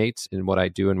teammates in what I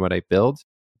do and what I build,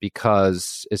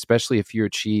 because especially if you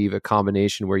achieve a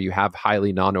combination where you have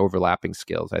highly non-overlapping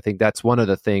skills, I think that's one of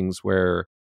the things where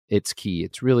it's key.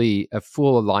 It's really a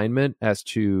full alignment as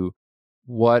to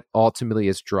what ultimately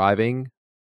is driving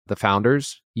the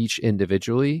founders, each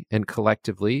individually and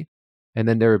collectively, and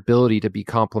then their ability to be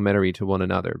complementary to one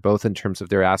another, both in terms of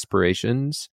their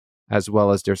aspirations as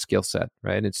well as their skill set,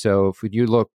 right? And so if you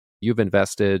look, you've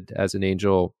invested as an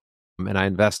angel, and I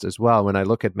invest as well. When I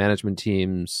look at management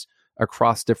teams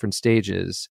across different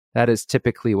stages, that is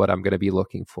typically what I'm going to be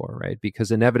looking for, right?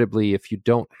 Because inevitably, if you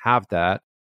don't have that,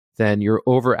 then you're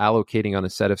over allocating on a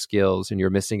set of skills and you're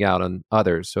missing out on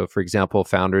others. So for example,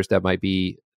 founders that might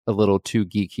be a little too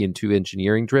geeky and too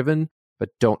engineering driven, but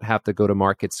don't have the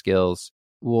go-to-market skills,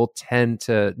 will tend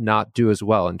to not do as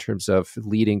well in terms of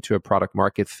leading to a product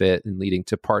market fit and leading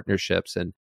to partnerships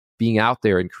and being out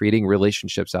there and creating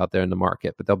relationships out there in the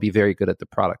market, but they'll be very good at the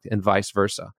product and vice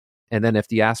versa. And then if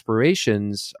the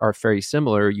aspirations are very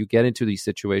similar, you get into these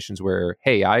situations where,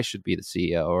 hey, I should be the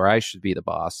CEO or I should be the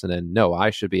boss. And then, no, I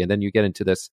should be. And then you get into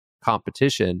this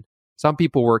competition. Some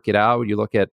people work it out. You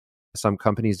look at some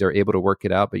companies, they're able to work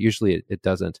it out, but usually it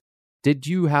doesn't. Did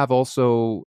you have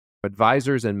also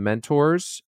advisors and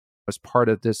mentors as part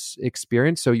of this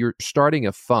experience? So you're starting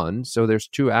a fund. So there's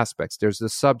two aspects. There's the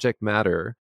subject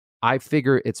matter. I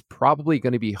figure it's probably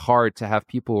going to be hard to have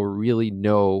people who really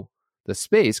know the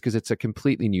space because it's a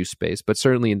completely new space, but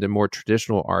certainly in the more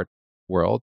traditional art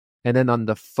world. And then on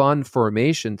the fund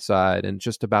formation side and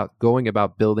just about going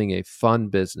about building a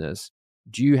fund business,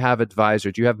 do you have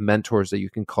advisors, do you have mentors that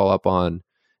you can call up on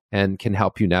and can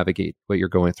help you navigate what you're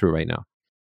going through right now?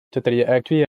 Totally.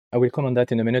 Actually, I will come on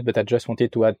that in a minute, but I just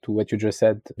wanted to add to what you just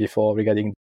said before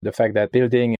regarding the fact that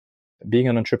being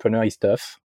an entrepreneur is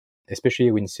tough,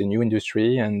 especially when it's a new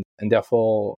industry, and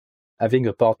therefore having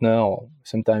a partner or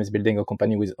sometimes building a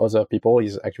company with other people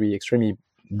is actually extremely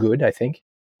good, I think.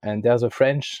 And there's a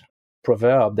French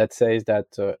proverb that says that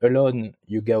alone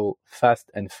you go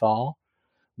fast and far,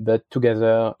 but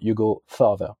together you go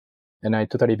further. And I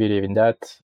totally believe in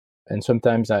that. And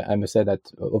sometimes I must say that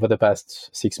over the past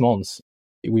 6 months,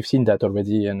 we've seen that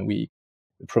already, and we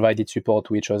provided support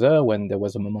to each other when there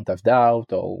was a moment of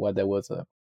doubt or when there was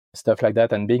stuff like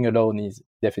that. And being alone is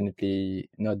definitely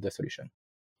not the solution.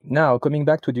 Now, coming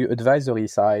back to the advisory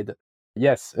side,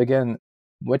 yes, again,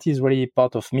 what is really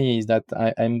part of me is that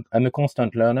I'm a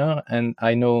constant learner, and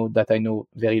I know that I know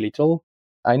very little.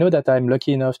 I know that I'm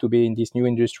lucky enough to be in this new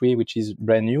industry, which is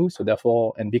brand new. So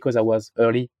therefore, and because I was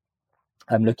early,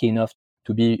 I'm lucky enough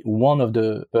to be one of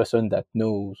the person that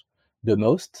knows the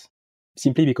most,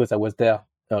 simply because I was there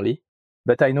early.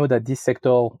 But I know that this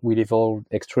sector will evolve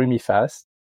extremely fast,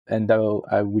 and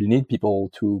I will need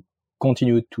people to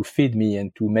continue to feed me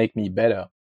and to make me better.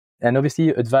 And obviously,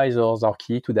 advisors are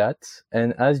key to that.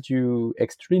 And as you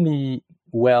extremely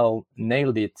well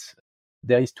nailed it,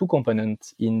 there is two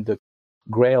components in the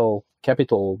Grail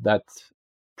Capital, that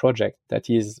project, that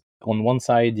is on one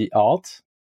side the art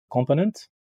component,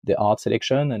 the art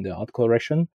selection and the art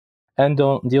correction. And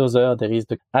on the other, there is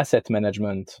the asset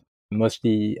management,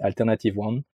 mostly alternative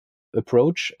one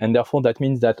approach. And therefore, that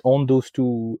means that on those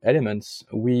two elements,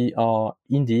 we are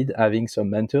indeed having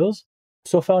some mentors.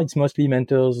 So far, it's mostly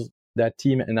mentors that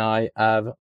Tim and I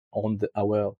have on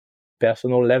our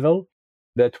personal level,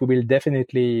 but we will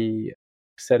definitely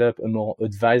set up a more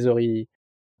advisory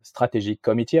strategic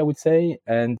committee, I would say.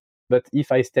 But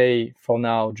if I stay for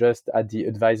now just at the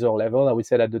advisor level, I would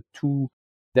say that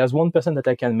there's one person that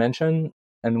I can mention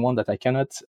and one that I cannot.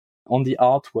 On the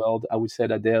art world, I would say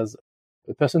that there's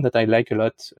a person that I like a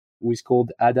lot who is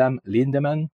called Adam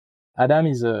Lindemann. Adam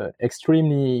is a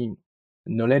extremely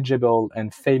knowledgeable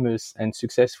and famous and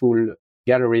successful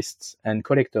gallerist and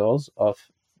collectors of,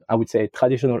 I would say,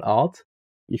 traditional art.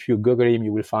 If you Google him,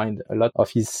 you will find a lot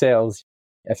of his sales.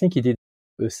 I think he did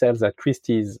a sales at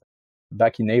Christie's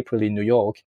back in April in New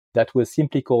York that was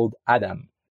simply called Adam,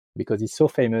 because he's so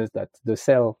famous that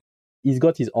he's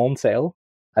got his own sale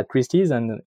at Christie's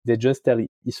and they just tell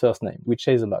his first name, which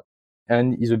says a lot.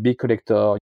 And he's a big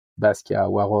collector, Basquiat,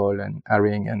 Warhol and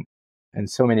Haring and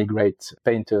so many great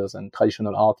painters and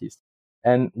traditional artists.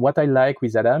 And what I like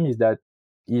with Adam is that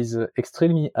he's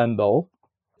extremely humble,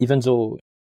 even though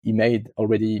he made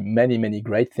already many, many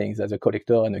great things as a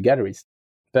collector and a gallerist.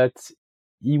 But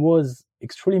he was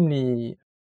extremely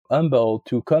humble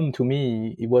to come to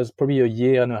me. It was probably a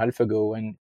year and a half ago,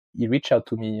 and he reached out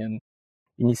to me, and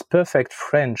in his perfect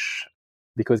French,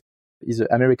 because he's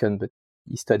American, but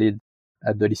he studied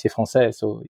at the Lycée Français,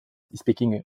 so he's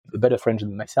speaking a better French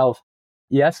than myself.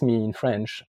 He asked me in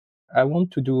French, I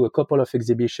want to do a couple of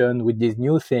exhibitions with this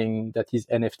new thing that is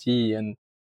NFT, and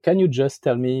can you just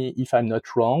tell me if I'm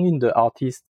not wrong in the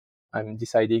artist I'm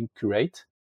deciding to curate?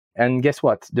 And guess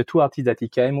what? The two artists that he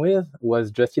came with was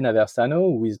Justin Aversano,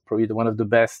 who is probably one of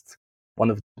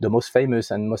the most famous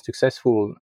and most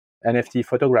successful NFT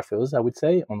photographers, I would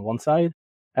say, on one side.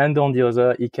 And on the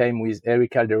other, he came with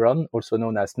Eric Calderon, also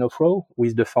known as Snowfro, who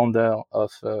is the founder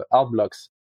of Artblocks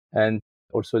and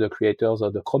also the creators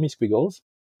of the Chromie Squiggles,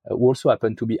 who also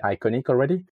happen to be iconic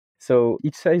already. So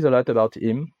it says a lot about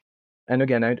him. And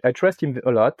again, I trust him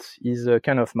a lot. He's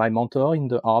kind of my mentor in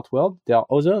the art world. There are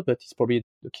others, but he's probably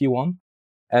the key one.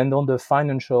 And on the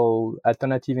financial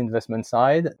alternative investment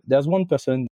side, there's one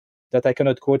person that I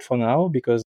cannot quote for now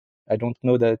because I'm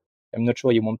not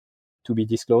sure he wants to be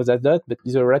disclosed as that, but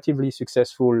he's a relatively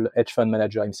successful hedge fund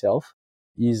manager himself.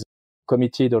 He's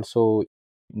committed also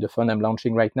in the fund I'm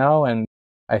launching right now, and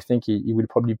I think he will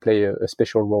probably play a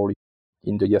special role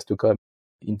in the years to come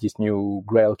in this new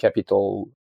Grail Capital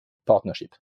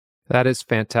partnership. That is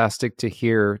fantastic to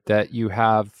hear that you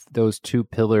have those two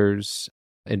pillars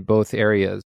in both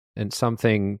areas, and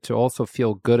something to also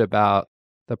feel good about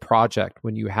the project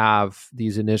when you have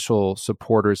these initial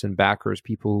supporters and backers,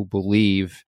 people who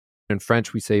believe. In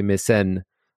French, we say mécènes,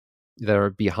 that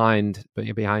are behind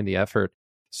the effort.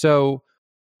 So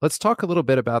let's talk a little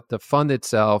bit about the fund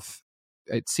itself.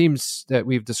 It seems that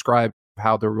we've described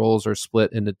how the roles are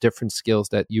split and the different skills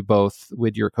that you both,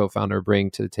 with your co-founder,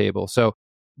 bring to the table. So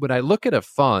when I look at a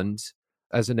fund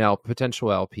as a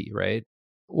potential LP, right?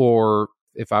 Or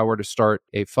if I were to start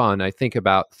a fund, I think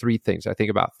about three things. I think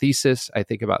about thesis, I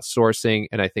think about sourcing,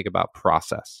 and I think about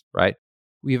process, right?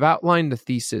 We've outlined the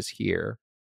thesis here.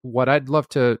 What I'd love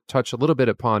to touch a little bit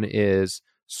upon is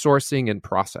sourcing and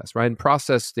process, right? In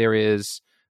process, there is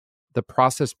the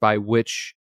process by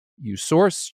which you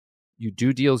source, you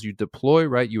do deals, you deploy,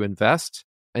 right? You invest.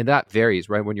 And that varies,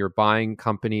 right? When you're buying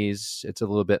companies, it's a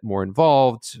little bit more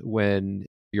involved. When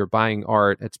you're buying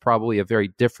art, it's probably a very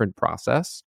different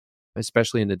process,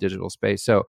 especially in the digital space.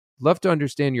 So love to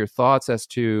understand your thoughts as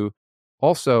to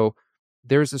also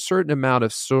there's a certain amount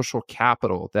of social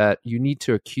capital that you need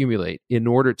to accumulate in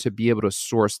order to be able to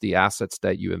source the assets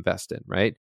that you invest in,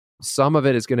 right? Some of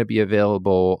it is going to be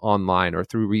available online or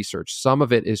through research. Some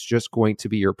of it is just going to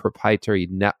be your proprietary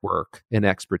network and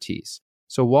expertise.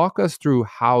 So walk us through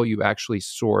how you actually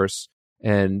source,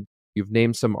 and you've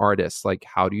named some artists. Like,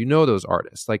 how do you know those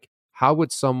artists? Like, how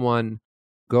would someone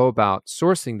go about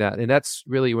sourcing that? And that's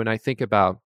really when I think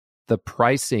about the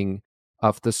pricing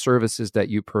of the services that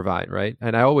you provide, right?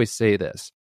 And I always say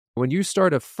this, when you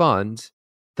start a fund,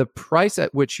 the price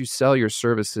at which you sell your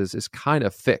services is kind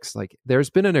of fixed. Like, there's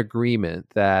been an agreement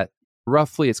that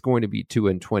roughly it's going to be 2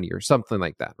 and 20 or something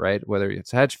like that, right? Whether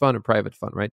it's a hedge fund or private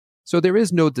fund, right? So there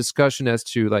is no discussion as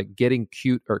to like getting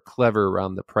cute or clever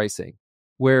around the pricing.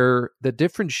 Where the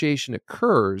differentiation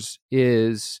occurs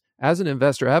is, as an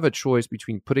investor, I have a choice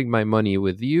between putting my money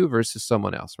with you versus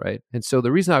someone else, right? And so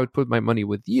the reason I would put my money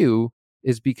with you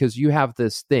is because you have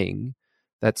this thing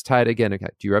that's tied again. Okay,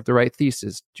 do you have the right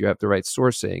thesis? Do you have the right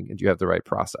sourcing? And do you have the right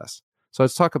process? So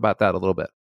let's talk about that a little bit.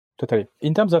 Totally.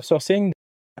 In terms of sourcing,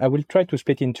 I will try to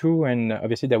split in two. And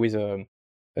obviously there is a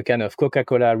kind of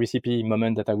Coca-Cola recipe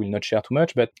moment that I will not share too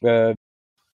much. But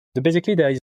basically there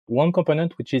is one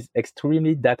component which is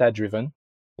extremely data-driven,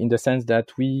 in the sense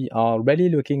that we are really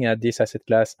looking at this asset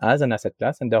class as an asset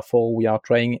class. And therefore we are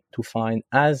trying to find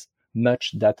as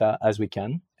much data as we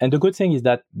can. And the good thing is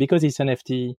that because it's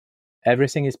NFT,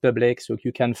 everything is public, so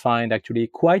you can find actually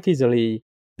quite easily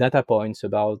data points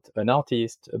about an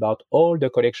artist, about all the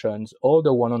collections, all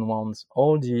the one-on-ones,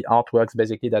 all the artworks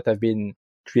basically that have been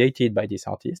created by this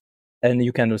artist. And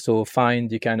you can also find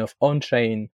the kind of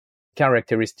on-chain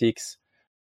characteristics,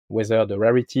 whether the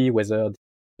rarity, whether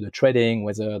the trading,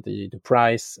 whether the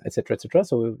price, etc., etc.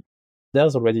 So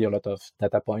there's already a lot of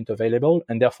data point available.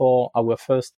 And therefore, our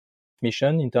first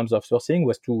mission in terms of sourcing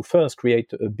was to first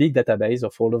create a big database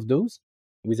of all of those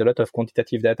with a lot of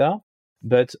quantitative data,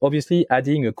 but obviously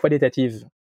adding a qualitative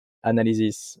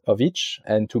analysis of each,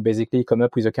 and to basically come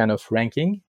up with a kind of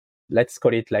ranking. Let's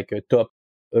call it like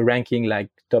a ranking like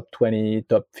top 20,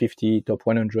 top 50, top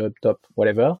 100, top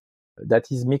whatever.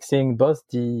 That is mixing both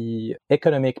the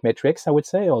economic metrics, I would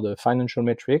say, or the financial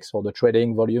metrics, or the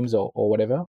trading volumes, or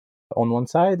whatever, on one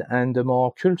side, and the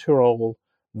more cultural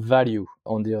value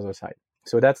on the other side.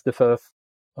 So that's the first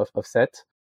of set.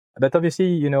 But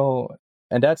obviously,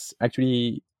 and that's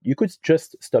actually, you could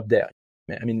just stop there.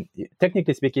 I mean,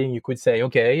 technically speaking, you could say,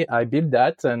 okay, I built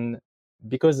that, and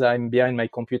because I'm behind my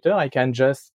computer, I can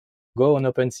just go on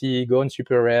OpenSea, go on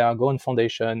SuperRare, go on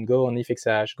Foundation, go on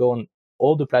FXH, go on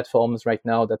all the platforms right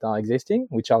now that are existing,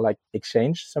 which are like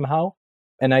exchange somehow.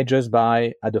 And I just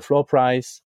buy at the floor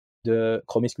price the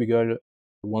Chromie Squiggle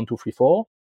 1, 2, 3, 4.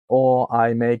 Or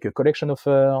I make a collection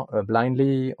offer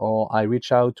blindly, or I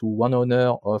reach out to one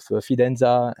owner of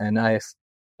Fidenza and I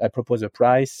propose a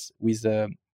price with a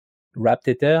wrapped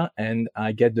Tether and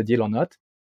I get the deal or not.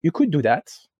 You could do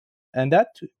that, and that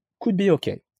could be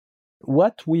okay.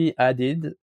 What we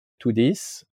added to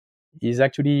this is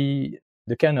actually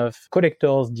the kind of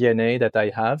collector's DNA that I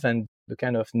have, and the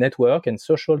kind of network and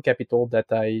social capital that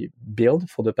I built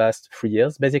for the past 3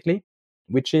 years, basically,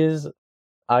 which is,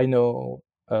 I know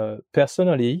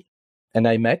personally, and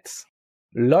I met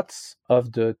lots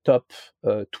of the top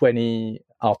 20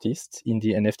 artists in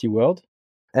the NFT world.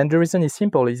 And the reason is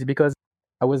simple, is because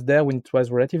I was there when it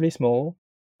was relatively small.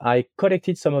 I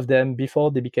collected some of them before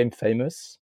they became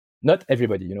famous. Not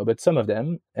everybody, but some of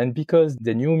them. And because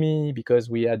they knew me, because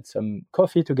we had some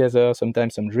coffee together,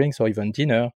 sometimes some drinks or even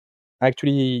dinner,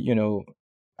 actually,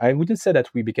 I wouldn't say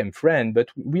that we became friends, but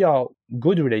we are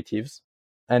good relatives.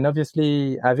 And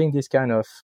obviously, having this kind of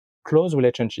close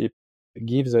relationship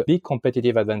gives a big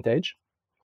competitive advantage,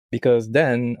 because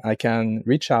then I can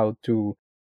reach out to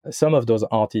some of those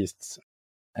artists.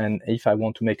 And if I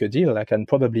want to make a deal, I can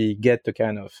probably get the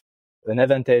kind of an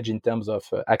advantage in terms of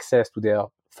access to their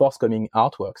forthcoming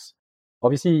artworks.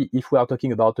 Obviously, if we are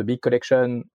talking about a big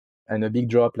collection and a big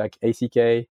drop like ACK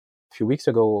a few weeks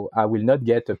ago, I will not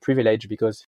get a privilege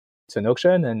because it's an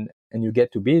auction and you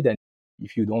get to bid. And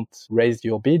if you don't raise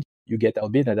your bid, you get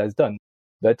outbid, and that's done.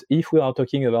 But if we are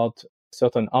talking about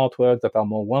certain artworks that are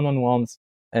more one-on-ones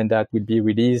and that will be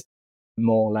released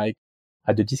more like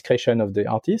at the discretion of the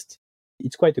artist,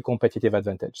 it's quite a competitive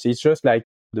advantage. So it's just like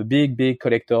the big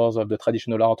collectors of the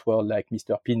traditional art world, like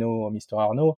Mr. Pinault or Mr.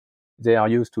 Arnaud, they are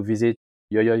used to visit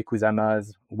Yayoi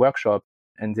Kusama's workshop,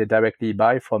 and they directly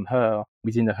buy from her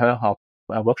within her art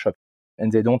workshop.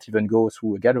 And they don't even go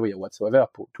through a gallery or whatsoever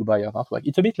to buy her artwork.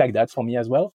 It's a bit like that for me as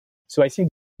well. So I think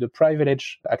the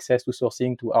privileged access to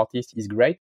sourcing to artists is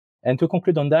great. And to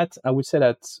conclude on that, I would say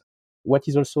that what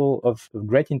is also of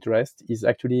great interest is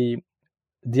actually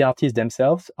the artists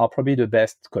themselves are probably the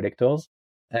best collectors,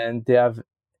 and they have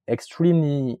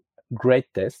extremely great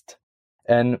taste.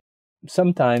 And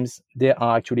sometimes they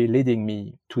are actually leading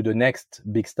me to the next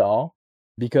big star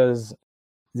because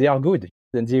they are good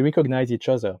and they recognize each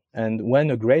other. And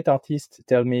when a great artist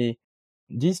tell me,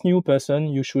 this new person,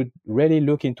 you should really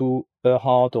look into her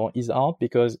art or his art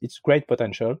because it's great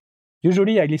potential.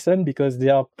 Usually I listen because they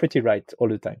are pretty right all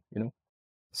the time,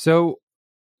 So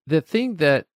the thing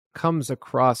that comes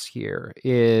across here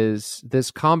is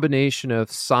this combination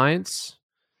of science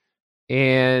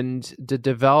and the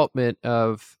development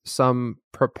of some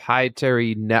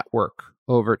proprietary network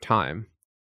over time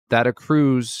that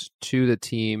accrues to the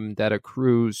team, that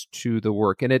accrues to the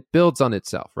work, and it builds on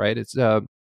itself, right? It's a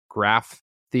graph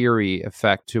theory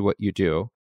effect to what you do.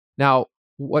 Now,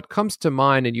 what comes to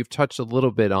mind, and you've touched a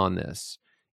little bit on this,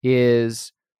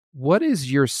 is what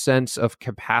is your sense of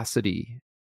capacity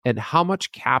and how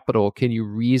much capital can you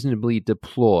reasonably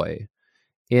deploy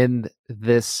in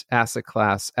this asset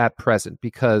class at present?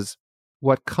 Because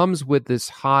what comes with this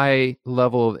high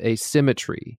level of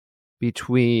asymmetry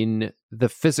between the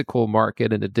physical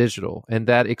market and the digital, and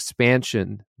that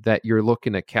expansion that you're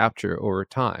looking to capture over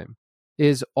time,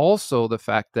 is also the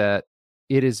fact that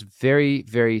it is very,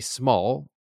 very small.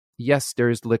 Yes, there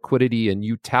is liquidity, and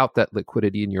you tout that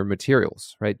liquidity in your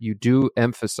materials, right? You do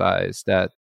emphasize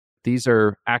that these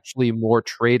are actually more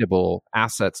tradable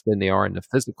assets than they are in the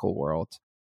physical world.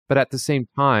 But at the same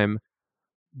time,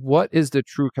 what is the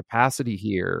true capacity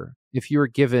here? If you're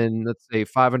given, let's say,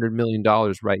 $500 million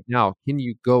right now, can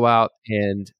you go out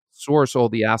and source all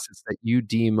the assets that you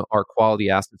deem are quality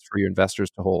assets for your investors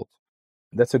to hold?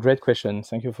 That's a great question.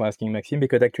 Thank you for asking, Maxime,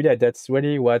 because actually that's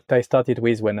really what I started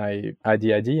with when I had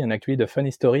the idea. And actually the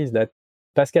funny story is that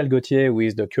Pascal Gauthier, who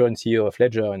is the current CEO of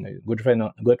Ledger and a good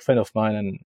friend of mine,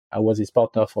 and I was his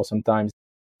partner for some time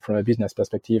from a business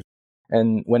perspective.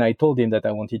 And when I told him that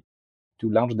I wanted to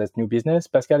launch this new business,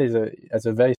 Pascal has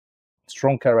a very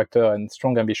strong character and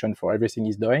strong ambition for everything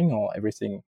he's doing or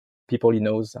everything people he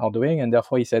knows are doing. And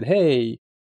therefore he said, hey,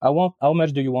 how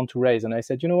much do you want to raise? And I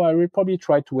said, I will probably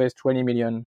try to raise 20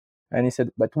 million. And he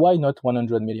said, but why not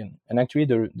 100 million? And actually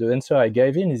the answer I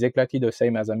gave him is exactly the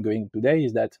same as I'm going today,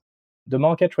 is that the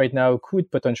market right now could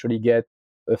potentially get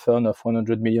a fund of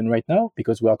 100 million right now,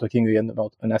 because we are talking again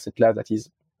about an asset class that is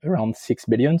around 6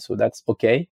 billion. So that's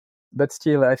okay. But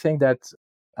still, I think that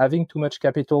having too much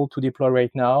capital to deploy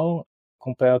right now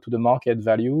compared to the market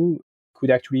value could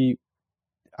actually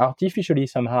artificially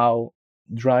somehow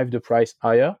drive the price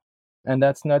higher. And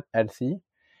that's not healthy.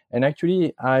 And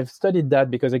actually, I've studied that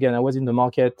because, again, I was in the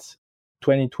market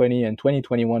 2020 and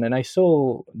 2021. And I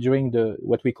saw during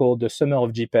what we call the summer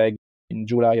of JPEG in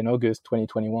July and August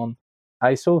 2021,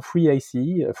 I saw Free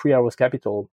AC, Free Arrows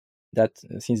Capital, that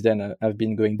since then have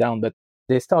been going down. But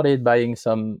they started buying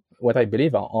some, what I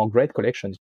believe are great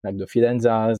collections, like the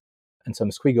Fidenzas and some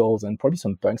Squiggles and probably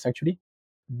some Punks, actually.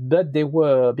 But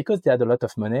because they had a lot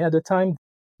of money at the time,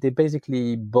 they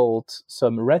basically bought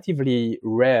some relatively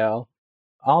rare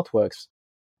artworks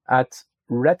at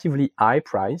relatively high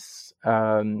price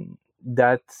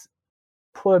that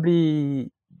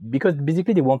probably, because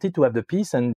basically they wanted to have the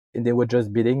piece and they were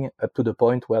just bidding up to the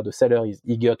point where the seller is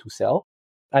eager to sell.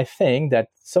 I think that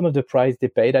some of the price they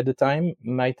paid at the time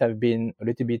might have been a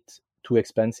little bit too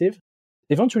expensive.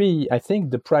 Eventually, I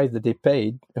think the price that they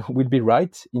paid will be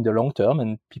right in the long term,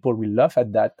 and people will laugh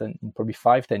at that in probably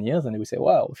 5-10 years, and they will say,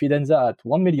 wow, Fidenza at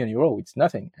 €1 million, it's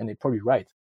nothing, and they're probably right.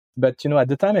 But, at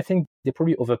the time, I think they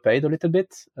probably overpaid a little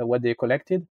bit what they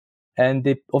collected, and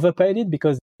they overpaid it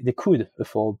because they could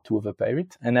afford to overpay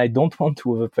it, and I don't want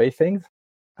to overpay things.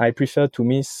 I prefer to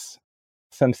miss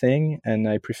something, and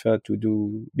I prefer to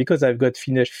do, because I've got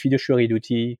fiduciary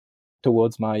duty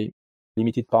towards my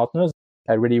limited partners,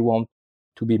 I really want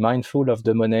to be mindful of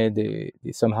the money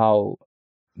they somehow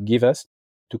give us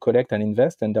to collect and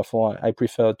invest, and therefore I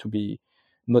prefer to be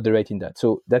moderate in that.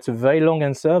 So that's a very long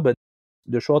answer, but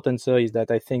the short answer is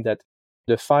that I think that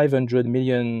the 500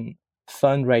 million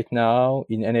fund right now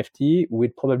in NFT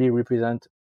would probably represent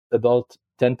about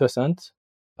 10%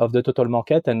 of the total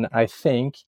market, and I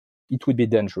think it would be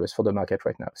dangerous for the market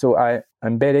right now. So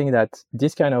I'm betting that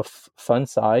this kind of fund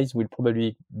size will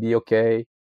probably be okay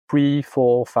 3,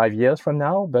 4, 5 years from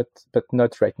now, but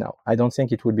not right now. I don't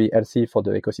think it would be healthy for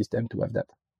the ecosystem to have that.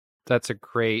 That's a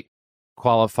great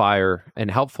qualifier and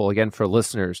helpful, again, for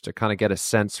listeners to kind of get a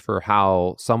sense for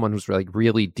how someone who's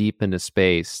really deep into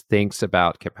space thinks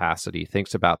about capacity,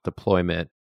 thinks about deployment.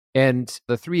 And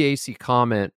the 3AC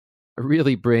comment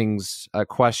really brings a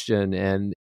question,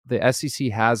 and the SEC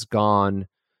has gone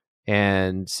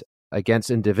and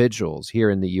against individuals here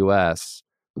in the US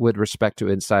with respect to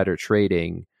insider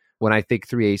trading. When I think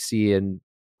 3AC and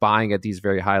buying at these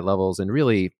very high levels, and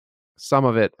really some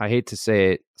of it, I hate to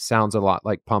say it, sounds a lot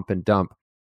like pump and dump,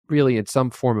 really in some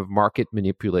form of market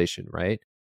manipulation, right?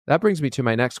 That brings me to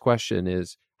my next question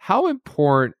is, how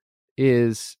important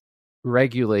is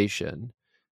regulation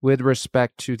with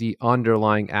respect to the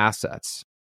underlying assets?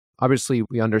 Obviously,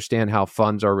 we understand how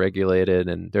funds are regulated,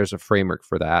 and there's a framework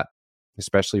for that,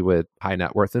 especially with high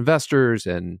net worth investors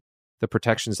and the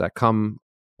protections that come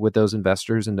with those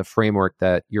investors and the framework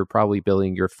that you're probably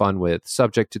building your fund with,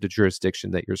 subject to the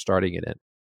jurisdiction that you're starting it in.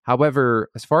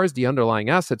 However, as far as the underlying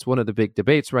assets, one of the big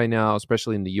debates right now,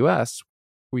 especially in the US,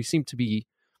 we seem to be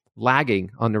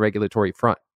lagging on the regulatory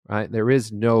front, right? There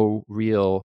is no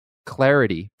real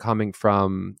clarity coming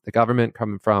from the government,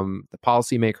 coming from the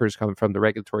policymakers, coming from the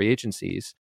regulatory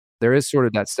agencies. There is sort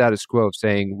of that status quo of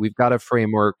saying we've got a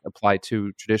framework applied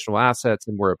to traditional assets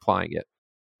and we're applying it.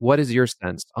 What is your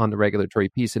sense on the regulatory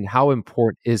piece, and how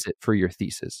important is it for your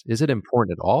thesis? Is it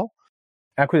important at all?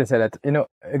 I couldn't say that.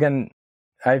 Again,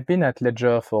 I've been at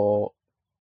Ledger for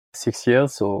 6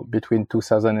 years, so between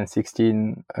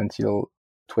 2016 until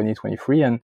 2023.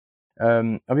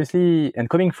 And obviously, and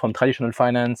coming from traditional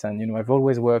finance, and I've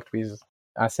always worked with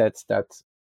assets that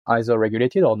either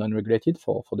regulated or non-regulated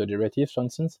for the derivatives, for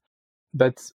instance.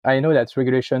 But I know that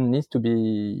regulation needs to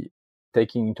be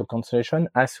taking into consideration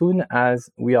as soon as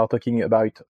we are talking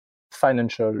about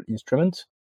financial instrument,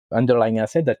 underlying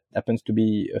asset that happens to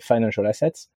be a financial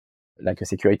asset, like a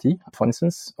security, for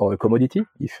instance, or a commodity,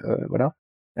 if voilà.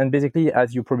 And basically,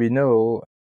 as you probably know,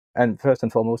 and first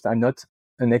and foremost, I'm not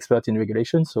an expert in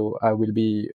regulation, so I will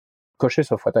be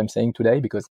cautious of what I'm saying today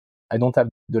because I don't have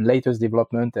the latest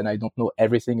development and I don't know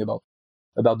everything about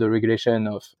the regulation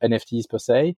of NFTs per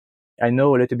se. I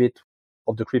know a little bit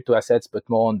of the crypto assets, but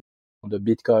more on the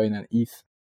Bitcoin and ETH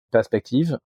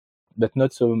perspective, but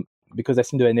not so, because I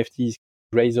think the NFT is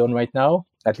gray zone right now,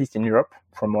 at least in Europe,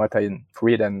 from what I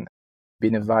read and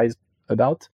been advised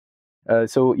about.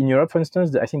 So in Europe, for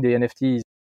instance, I think the NFT is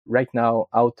right now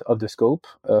out of the scope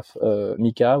of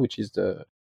MiCA, which is the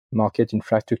Market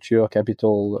Infrastructure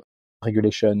Capital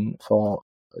Regulation for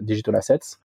digital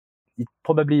assets. It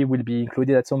probably will be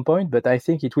included at some point, but I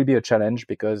think it will be a challenge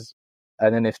because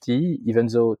an NFT, even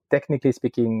though technically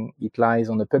speaking, it lies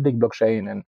on the public blockchain,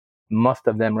 and most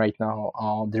of them right now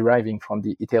are deriving from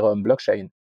the Ethereum blockchain.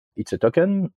 It's a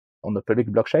token on the public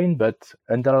blockchain, but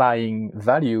underlying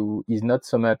value is not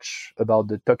so much about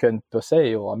the token per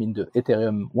se, or the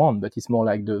Ethereum one, but it's more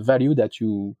like the value that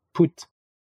you put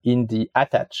in the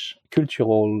attached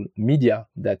cultural media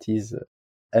that is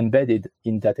embedded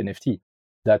in that NFT.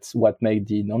 That's what makes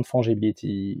the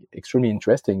non-fungibility extremely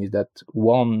interesting, is that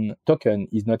one token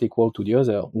is not equal to the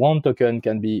other. One token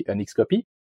can be an X copy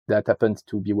that happens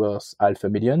to be worth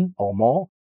 $500,000 or more.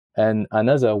 And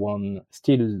another one,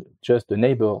 still just the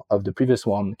neighbor of the previous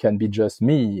one, can be just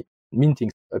me minting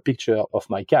a picture of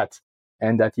my cat.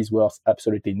 And that is worth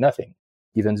absolutely nothing,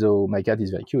 even though my cat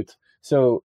is very cute.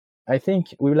 So I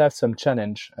think we will have some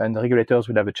challenge, and regulators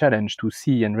will have a challenge to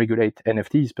see and regulate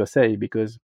NFTs per se,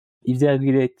 because if they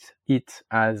regulate it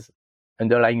as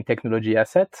underlying technology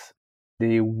assets,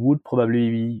 they would probably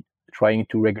be trying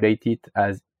to regulate it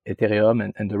as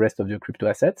Ethereum and the rest of the crypto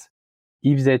assets.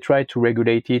 If they try to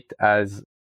regulate it as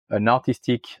an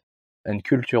artistic and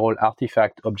cultural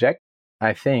artifact object,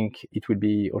 I think it will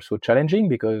be also challenging,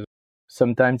 because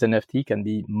sometimes NFT can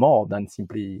be more than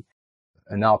simply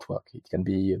an artwork. It can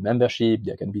be a membership.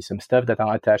 There can be some stuff that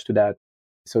are attached to that.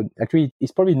 So actually,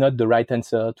 it's probably not the right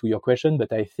answer to your question,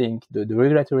 but I think the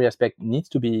regulatory aspect needs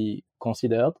to be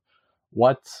considered.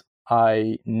 What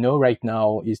I know right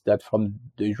now is that from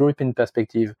the European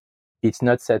perspective, it's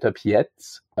not set up yet.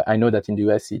 I know that in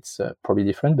the US, it's probably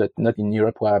different, but not in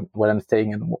Europe where I'm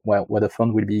staying and where the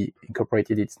fund will be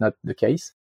incorporated. It's not the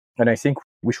case. And I think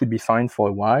we should be fine for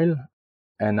a while.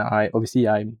 And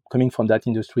I'm coming from that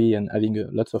industry and having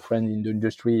lots of friends in the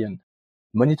industry and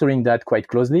monitoring that quite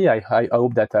closely. I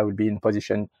hope that I will be in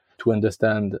position to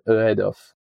understand ahead of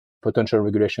potential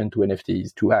regulation to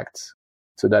NFTs, to act,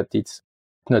 so that it's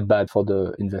not bad for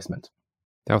the investment.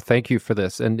 Now, thank you for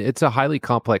this. And it's a highly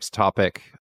complex topic.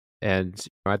 And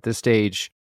at this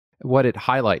stage, what it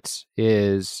highlights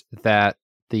is that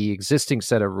the existing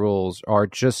set of rules are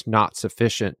just not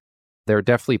sufficient. There are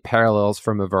definitely parallels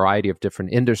from a variety of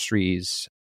different industries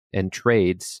and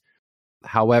trades.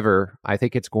 However, I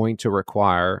think it's going to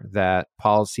require that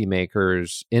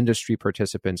policymakers, industry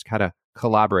participants kind of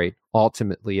collaborate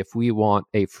ultimately if we want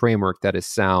a framework that is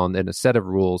sound and a set of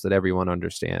rules that everyone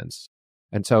understands.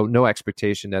 And so no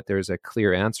expectation that there's a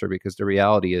clear answer, because the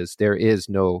reality is there is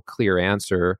no clear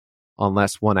answer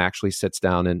unless one actually sits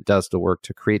down and does the work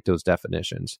to create those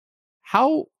definitions.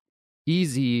 How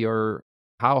easy or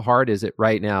how hard is it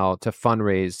right now to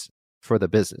fundraise for the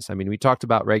business? I mean, we talked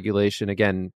about regulation.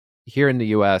 Again, here in the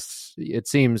US, it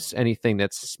seems anything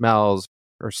that smells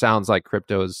or sounds like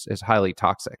crypto is highly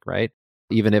toxic, right?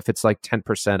 Even if it's like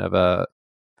 10% of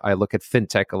I look at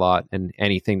fintech a lot, and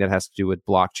anything that has to do with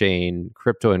blockchain,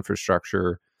 crypto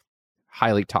infrastructure,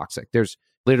 highly toxic. There's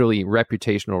literally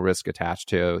reputational risk attached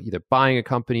to either buying a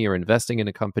company or investing in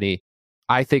a company.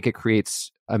 I think it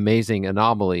creates amazing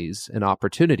anomalies and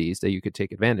opportunities that you could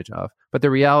take advantage of. But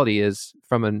the reality is,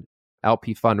 from an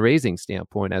LP fundraising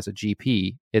standpoint, as a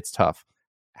GP, it's tough.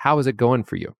 How is it going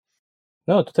for you?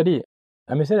 No, totally.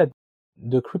 I may say that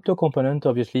the crypto component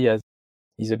obviously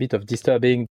is a bit of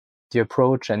disturbing the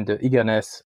approach and the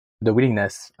eagerness, the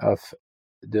willingness of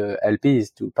the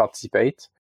LPs to participate.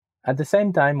 At the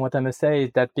same time, what I must say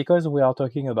is that because we are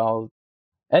talking about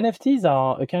NFTs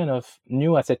are a kind of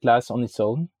new asset class on its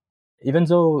own, even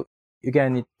though,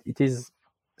 again, it is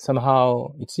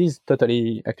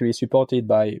totally actually supported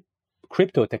by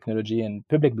crypto technology and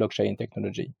public blockchain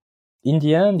technology. In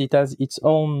the end, it has its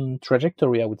own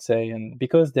trajectory, I would say. And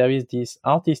because there is this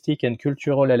artistic and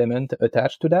cultural element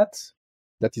attached to that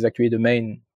is actually the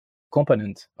main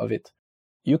component of it.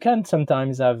 You can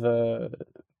sometimes have,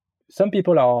 some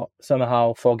people are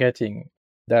somehow forgetting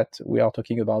that we are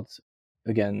talking about,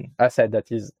 again, asset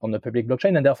that is on the public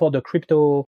blockchain, and therefore the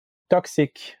crypto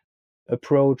toxic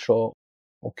approach or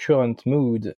current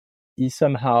mood is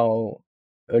somehow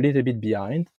a little bit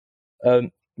behind.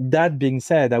 That being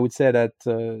said, I would say that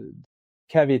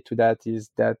caveat to that is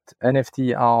that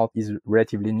NFT art is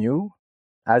relatively new.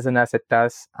 As an asset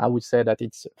class, I would say that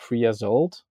it's 3 years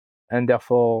old. And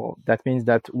therefore, that means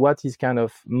that what is kind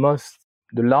of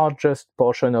the largest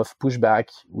portion of pushback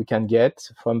we can get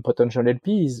from potential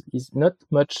LPs is not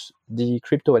much the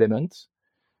crypto element,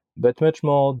 but much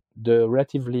more the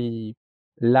relatively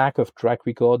lack of track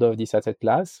record of this asset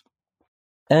class.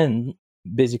 And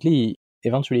basically,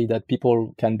 eventually, that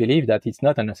people can believe that it's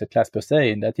not an asset class per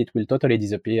se, and that it will totally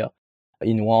disappear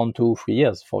in 1, 2, 3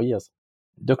 years, 4 years.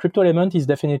 The crypto element is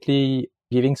definitely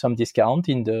giving some discount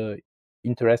in the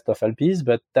interest of LPs,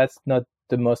 but that's not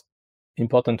the most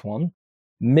important one.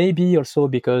 Maybe also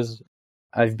because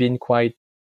I've been quite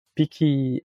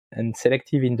picky and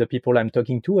selective in the people I'm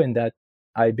talking to, and that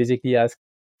I basically ask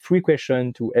 3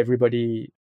 questions to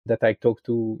everybody that I talk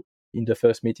to in the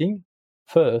first meeting.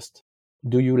 First,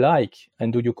 do you like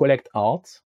and do you collect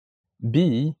art?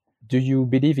 B, do you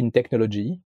believe in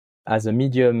technology as a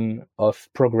medium of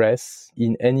progress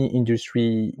in any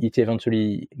industry it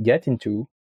eventually get into?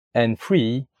 And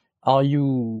 3, are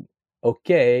you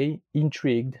okay,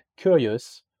 intrigued,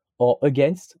 curious, or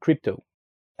against crypto?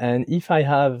 And if I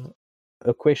have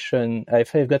a question,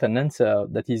 if I've got an answer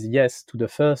that is yes to the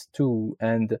first 2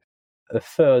 and a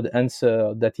third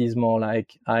answer that is more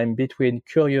like I'm between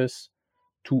curious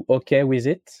to okay with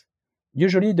it,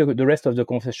 usually the rest of the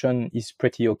conversation is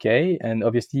pretty okay. And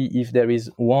obviously, if there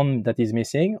is one that is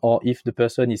missing, or if the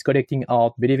person is collecting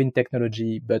art, believe in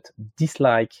technology, but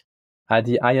dislike at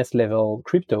the highest level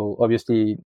crypto,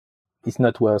 obviously it's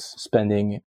not worth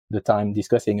spending the time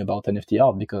discussing about NFT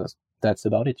art, because that's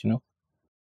about it, No,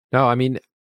 I mean,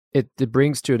 it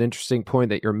brings to an interesting point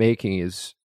that you're making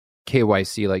is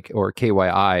KYC, or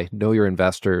KYI, know your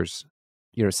investors,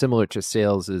 similar to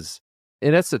sales is,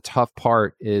 and that's the tough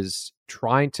part, is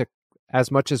trying to,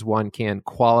 as much as one can,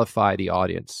 qualify the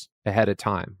audience ahead of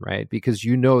time, right? Because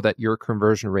you know that your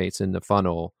conversion rates in the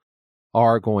funnel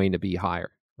are going to be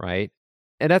higher, right?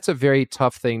 And that's a very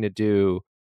tough thing to do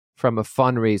from a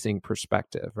fundraising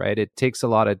perspective, right? It takes a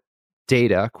lot of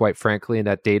data, quite frankly, and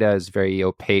that data is very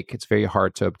opaque. It's very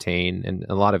hard to obtain. And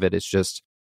a lot of it is just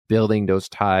building those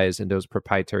ties and those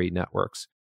proprietary networks.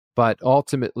 But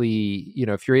ultimately,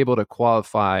 if you're able to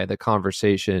qualify the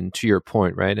conversation to your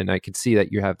point, right? And I can see that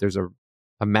there's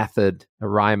a method, a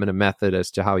rhyme and a method as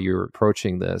to how you're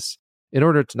approaching this in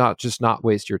order to not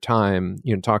waste your time,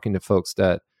 talking to folks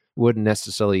that wouldn't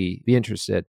necessarily be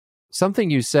interested. Something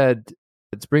you said,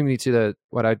 it's bringing me to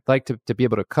what I'd like to be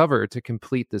able to cover to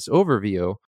complete this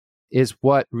overview is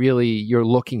what really you're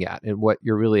looking at and what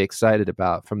you're really excited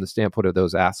about from the standpoint of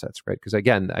those assets, right? Because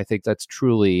again, I think that's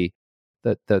truly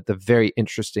the very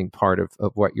interesting part of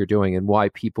what you're doing and why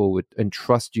people would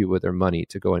entrust you with their money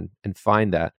to go and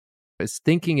find that. Is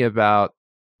thinking about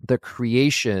the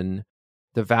creation,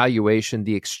 the valuation,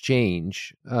 the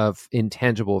exchange of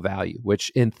intangible value, which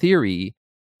in theory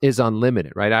is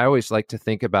unlimited, right? I always like to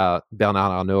think about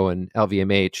Bernard Arnault and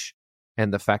LVMH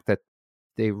and the fact that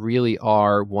they really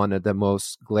are one of the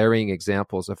most glaring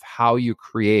examples of how you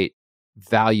create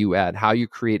value add, how you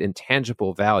create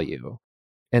intangible value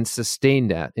and sustain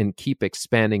that and keep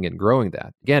expanding and growing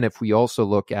that. Again, if we also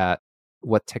look at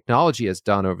what technology has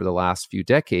done over the last few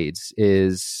decades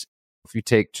is, if you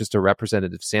take just a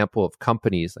representative sample of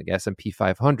companies like S&P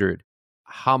 500,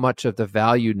 how much of the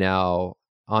value now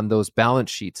on those balance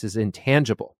sheets is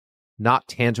intangible, not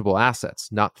tangible assets,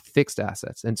 not fixed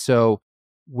assets. And so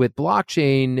with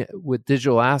blockchain, with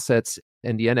digital assets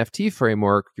and the NFT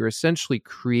framework, you're essentially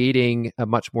creating a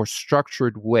much more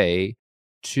structured way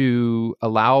to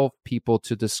allow people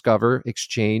to discover,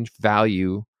 exchange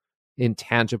value,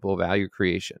 intangible value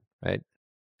creation, right?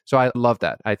 So I love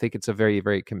that. I think it's a very,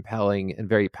 very compelling and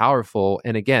very powerful.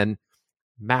 And again,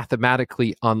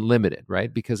 mathematically unlimited,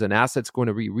 right? Because an asset's going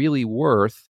to be really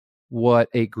worth what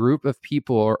a group of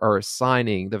people are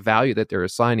assigning, the value that they're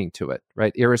assigning to it,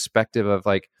 right? Irrespective of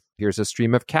like, here's a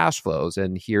stream of cash flows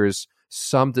and here's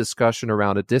some discussion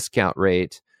around a discount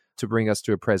rate to bring us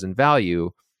to a present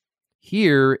value.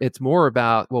 Here, it's more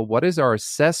about, well, what is our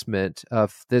assessment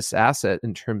of this asset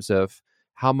in terms of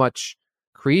how much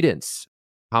credence,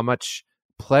 how much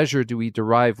pleasure do we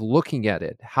derive looking at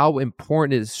it? How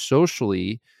important is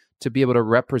socially to be able to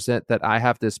represent that I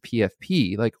have this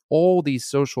PFP? Like all these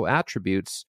social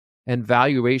attributes and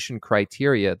valuation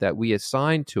criteria that we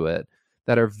assign to it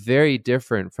that are very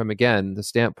different from, again, the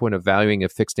standpoint of valuing a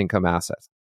fixed income asset.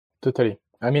 Totally.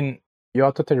 I mean, you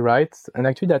are totally right. And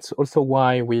actually, that's also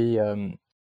why we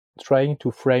trying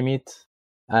to frame it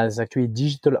as actually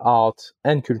digital art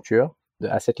and culture,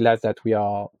 the asset class that we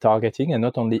are targeting, and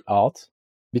not only art.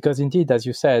 Because indeed, as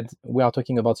you said, we are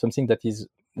talking about something that is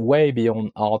way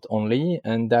beyond art only,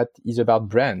 and that is about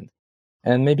brand.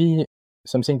 And maybe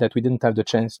something that we didn't have the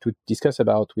chance to discuss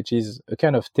about, which is a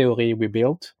kind of theory we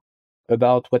built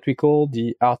about what we call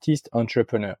the artist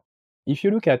entrepreneur. If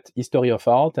you look at history of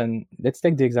art, and let's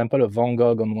take the example of Van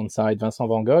Gogh on one side, Vincent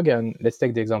Van Gogh, and let's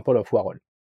take the example of Warhol,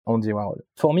 Andy Warhol.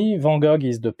 For me, Van Gogh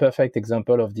is the perfect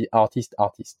example of the artist.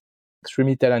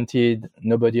 Extremely talented,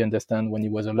 nobody understand when he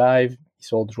was alive. He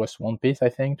sold just one piece, I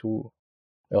think, to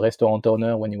a restaurant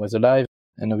owner when he was alive.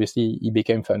 And obviously, he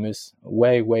became famous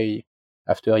way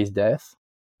after his death.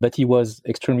 But he was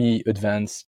extremely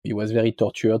advanced. He was very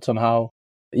tortured somehow.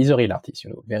 He's a real artist,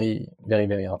 very, very,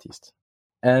 very artist.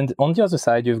 And on the other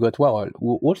side, you've got Warhol,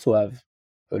 who also have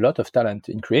a lot of talent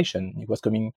in creation. He was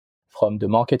coming from the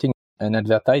marketing and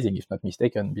advertising, if not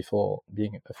mistaken, before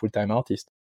being a full-time artist.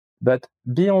 But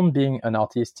beyond being an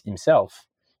artist himself,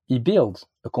 he built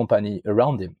a company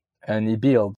around him. And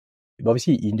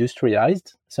obviously he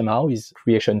industrialized somehow his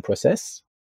creation process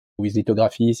with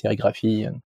lithography,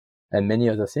 serigraphy, and many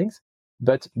other things.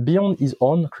 But beyond his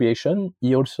own creation,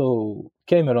 he also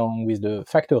came along with the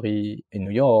factory in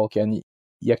New York, and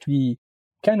he actually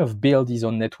kind of built his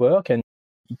own network, and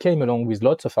he came along with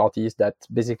lots of artists that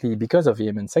basically, because of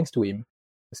him and thanks to him,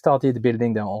 started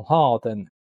building their own art and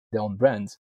their own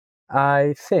brands.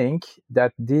 I think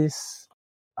that this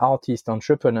artist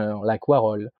entrepreneur like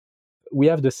Warhol, we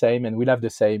have the same, and we'll have the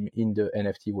same in the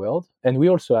NFT world. And we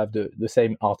also have the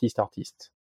same artist.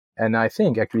 And I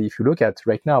think actually, if you look at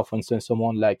right now, for instance,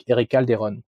 someone like Eric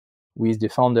Calderon, who is the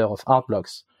founder of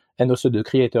Artblocks and also the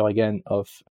creator again of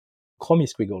Chromie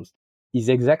Squiggles, is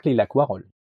exactly like Warhol.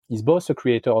 He's both a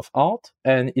creator of art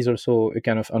and is also a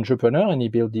kind of entrepreneur, and he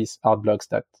built this Artblocks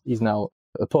that is now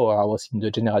a powerhouse in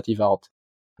the generative art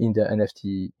in the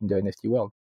NFT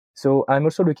world. So I'm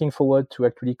also looking forward to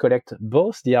actually collect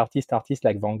both the artist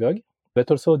like Van Gogh,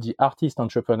 but also the artist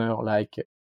entrepreneur like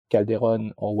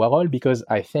Calderon or Warhol, because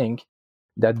I think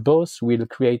that both will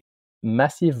create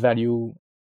massive value,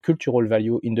 cultural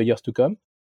value in the years to come,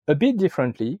 a bit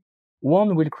differently.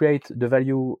 One will create the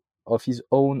value of his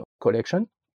own collection,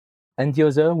 and the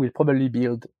other will probably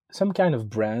build some kind of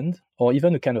brand or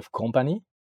even a kind of company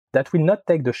that will not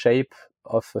take the shape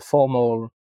of a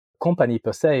formal company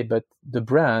per se, but the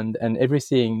brand and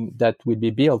everything that will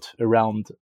be built around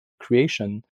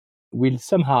creation will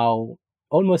somehow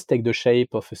almost take the shape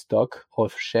of a stock or a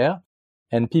share,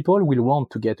 and people will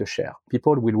want to get a share.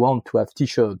 People will want to have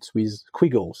t-shirts with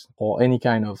squiggles or any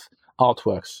kind of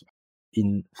artworks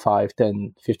in 5,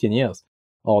 10, 15 years,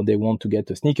 or they want to get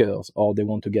a sneakers, or they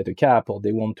want to get a cap, or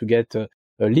they want to get a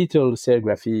little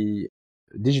serigraphy,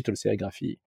 digital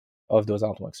serigraphy of those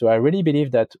artworks. So I really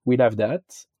believe that we'll have that.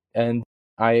 And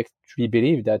I actually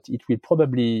believe that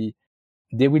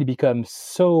they will become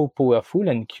so powerful,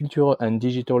 and culture and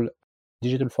digital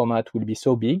format will be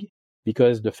so big,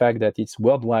 because the fact that it's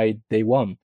worldwide day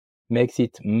one makes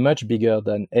it much bigger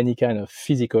than any kind of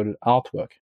physical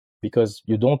artwork, because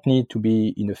you don't need to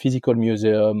be in a physical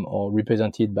museum or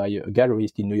represented by a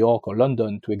gallerist in New York or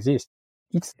London to exist.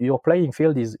 your playing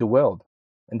field is the world.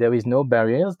 And there is no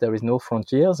barriers, there is no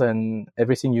frontiers, and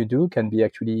everything you do can be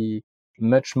actually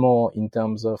much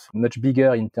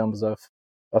bigger in terms of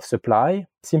supply,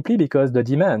 simply because the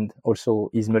demand also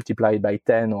is multiplied by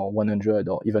 10 or 100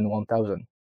 or even 1,000.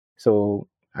 So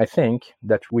I think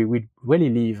that we will really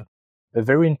live a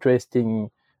very interesting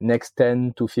next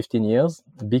 10 to 15 years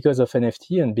because of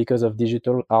NFT and because of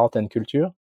digital art and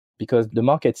culture, because the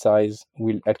market size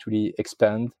will actually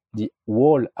expand the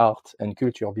whole art and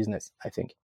culture business, I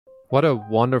think. What a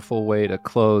wonderful way to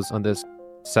close on this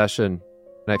session.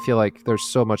 And I feel like there's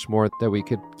so much more that we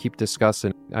could keep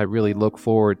discussing. I really look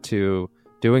forward to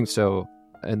doing so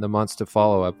in the months to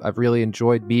follow. I've really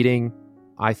enjoyed meeting.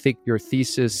 I think your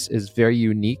thesis is very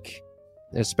unique,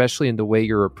 especially in the way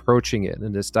you're approaching it,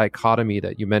 and this dichotomy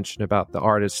that you mentioned about the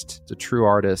artists, the true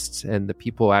artists, and the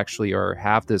people actually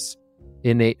have this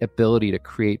innate ability to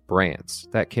create brands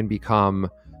that can become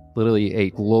literally a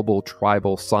global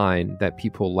tribal sign that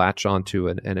people latch onto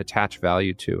and attach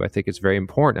value to. I think it's very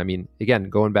important. I mean, again,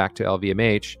 going back to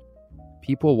LVMH,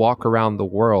 people walk around the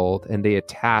world and they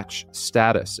attach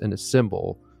status and a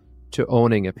symbol to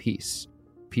owning a piece.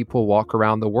 People walk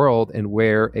around the world and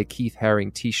wear a Keith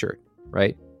Haring t-shirt,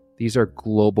 right? These are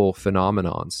global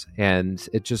phenomenons, and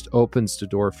it just opens the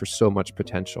door for so much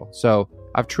potential. So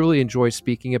I've truly enjoyed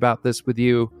speaking about this with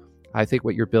you. I think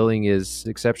what you're building is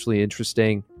exceptionally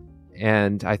interesting,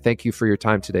 and I thank you for your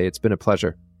time today. It's been a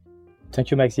pleasure. Thank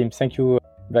you, Maxime. Thank you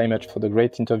very much for the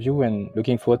great interview, and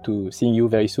looking forward to seeing you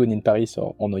very soon in Paris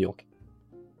or New York.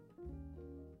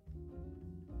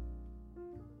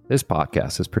 This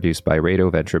podcast is produced by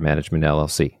Rado Venture Management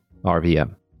LLC,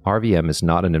 RVM. RVM is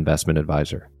not an investment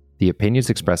advisor. The opinions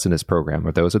expressed in this program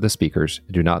are those of the speakers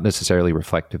and do not necessarily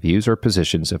reflect the views or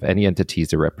positions of any entities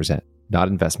they represent, not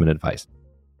investment advice.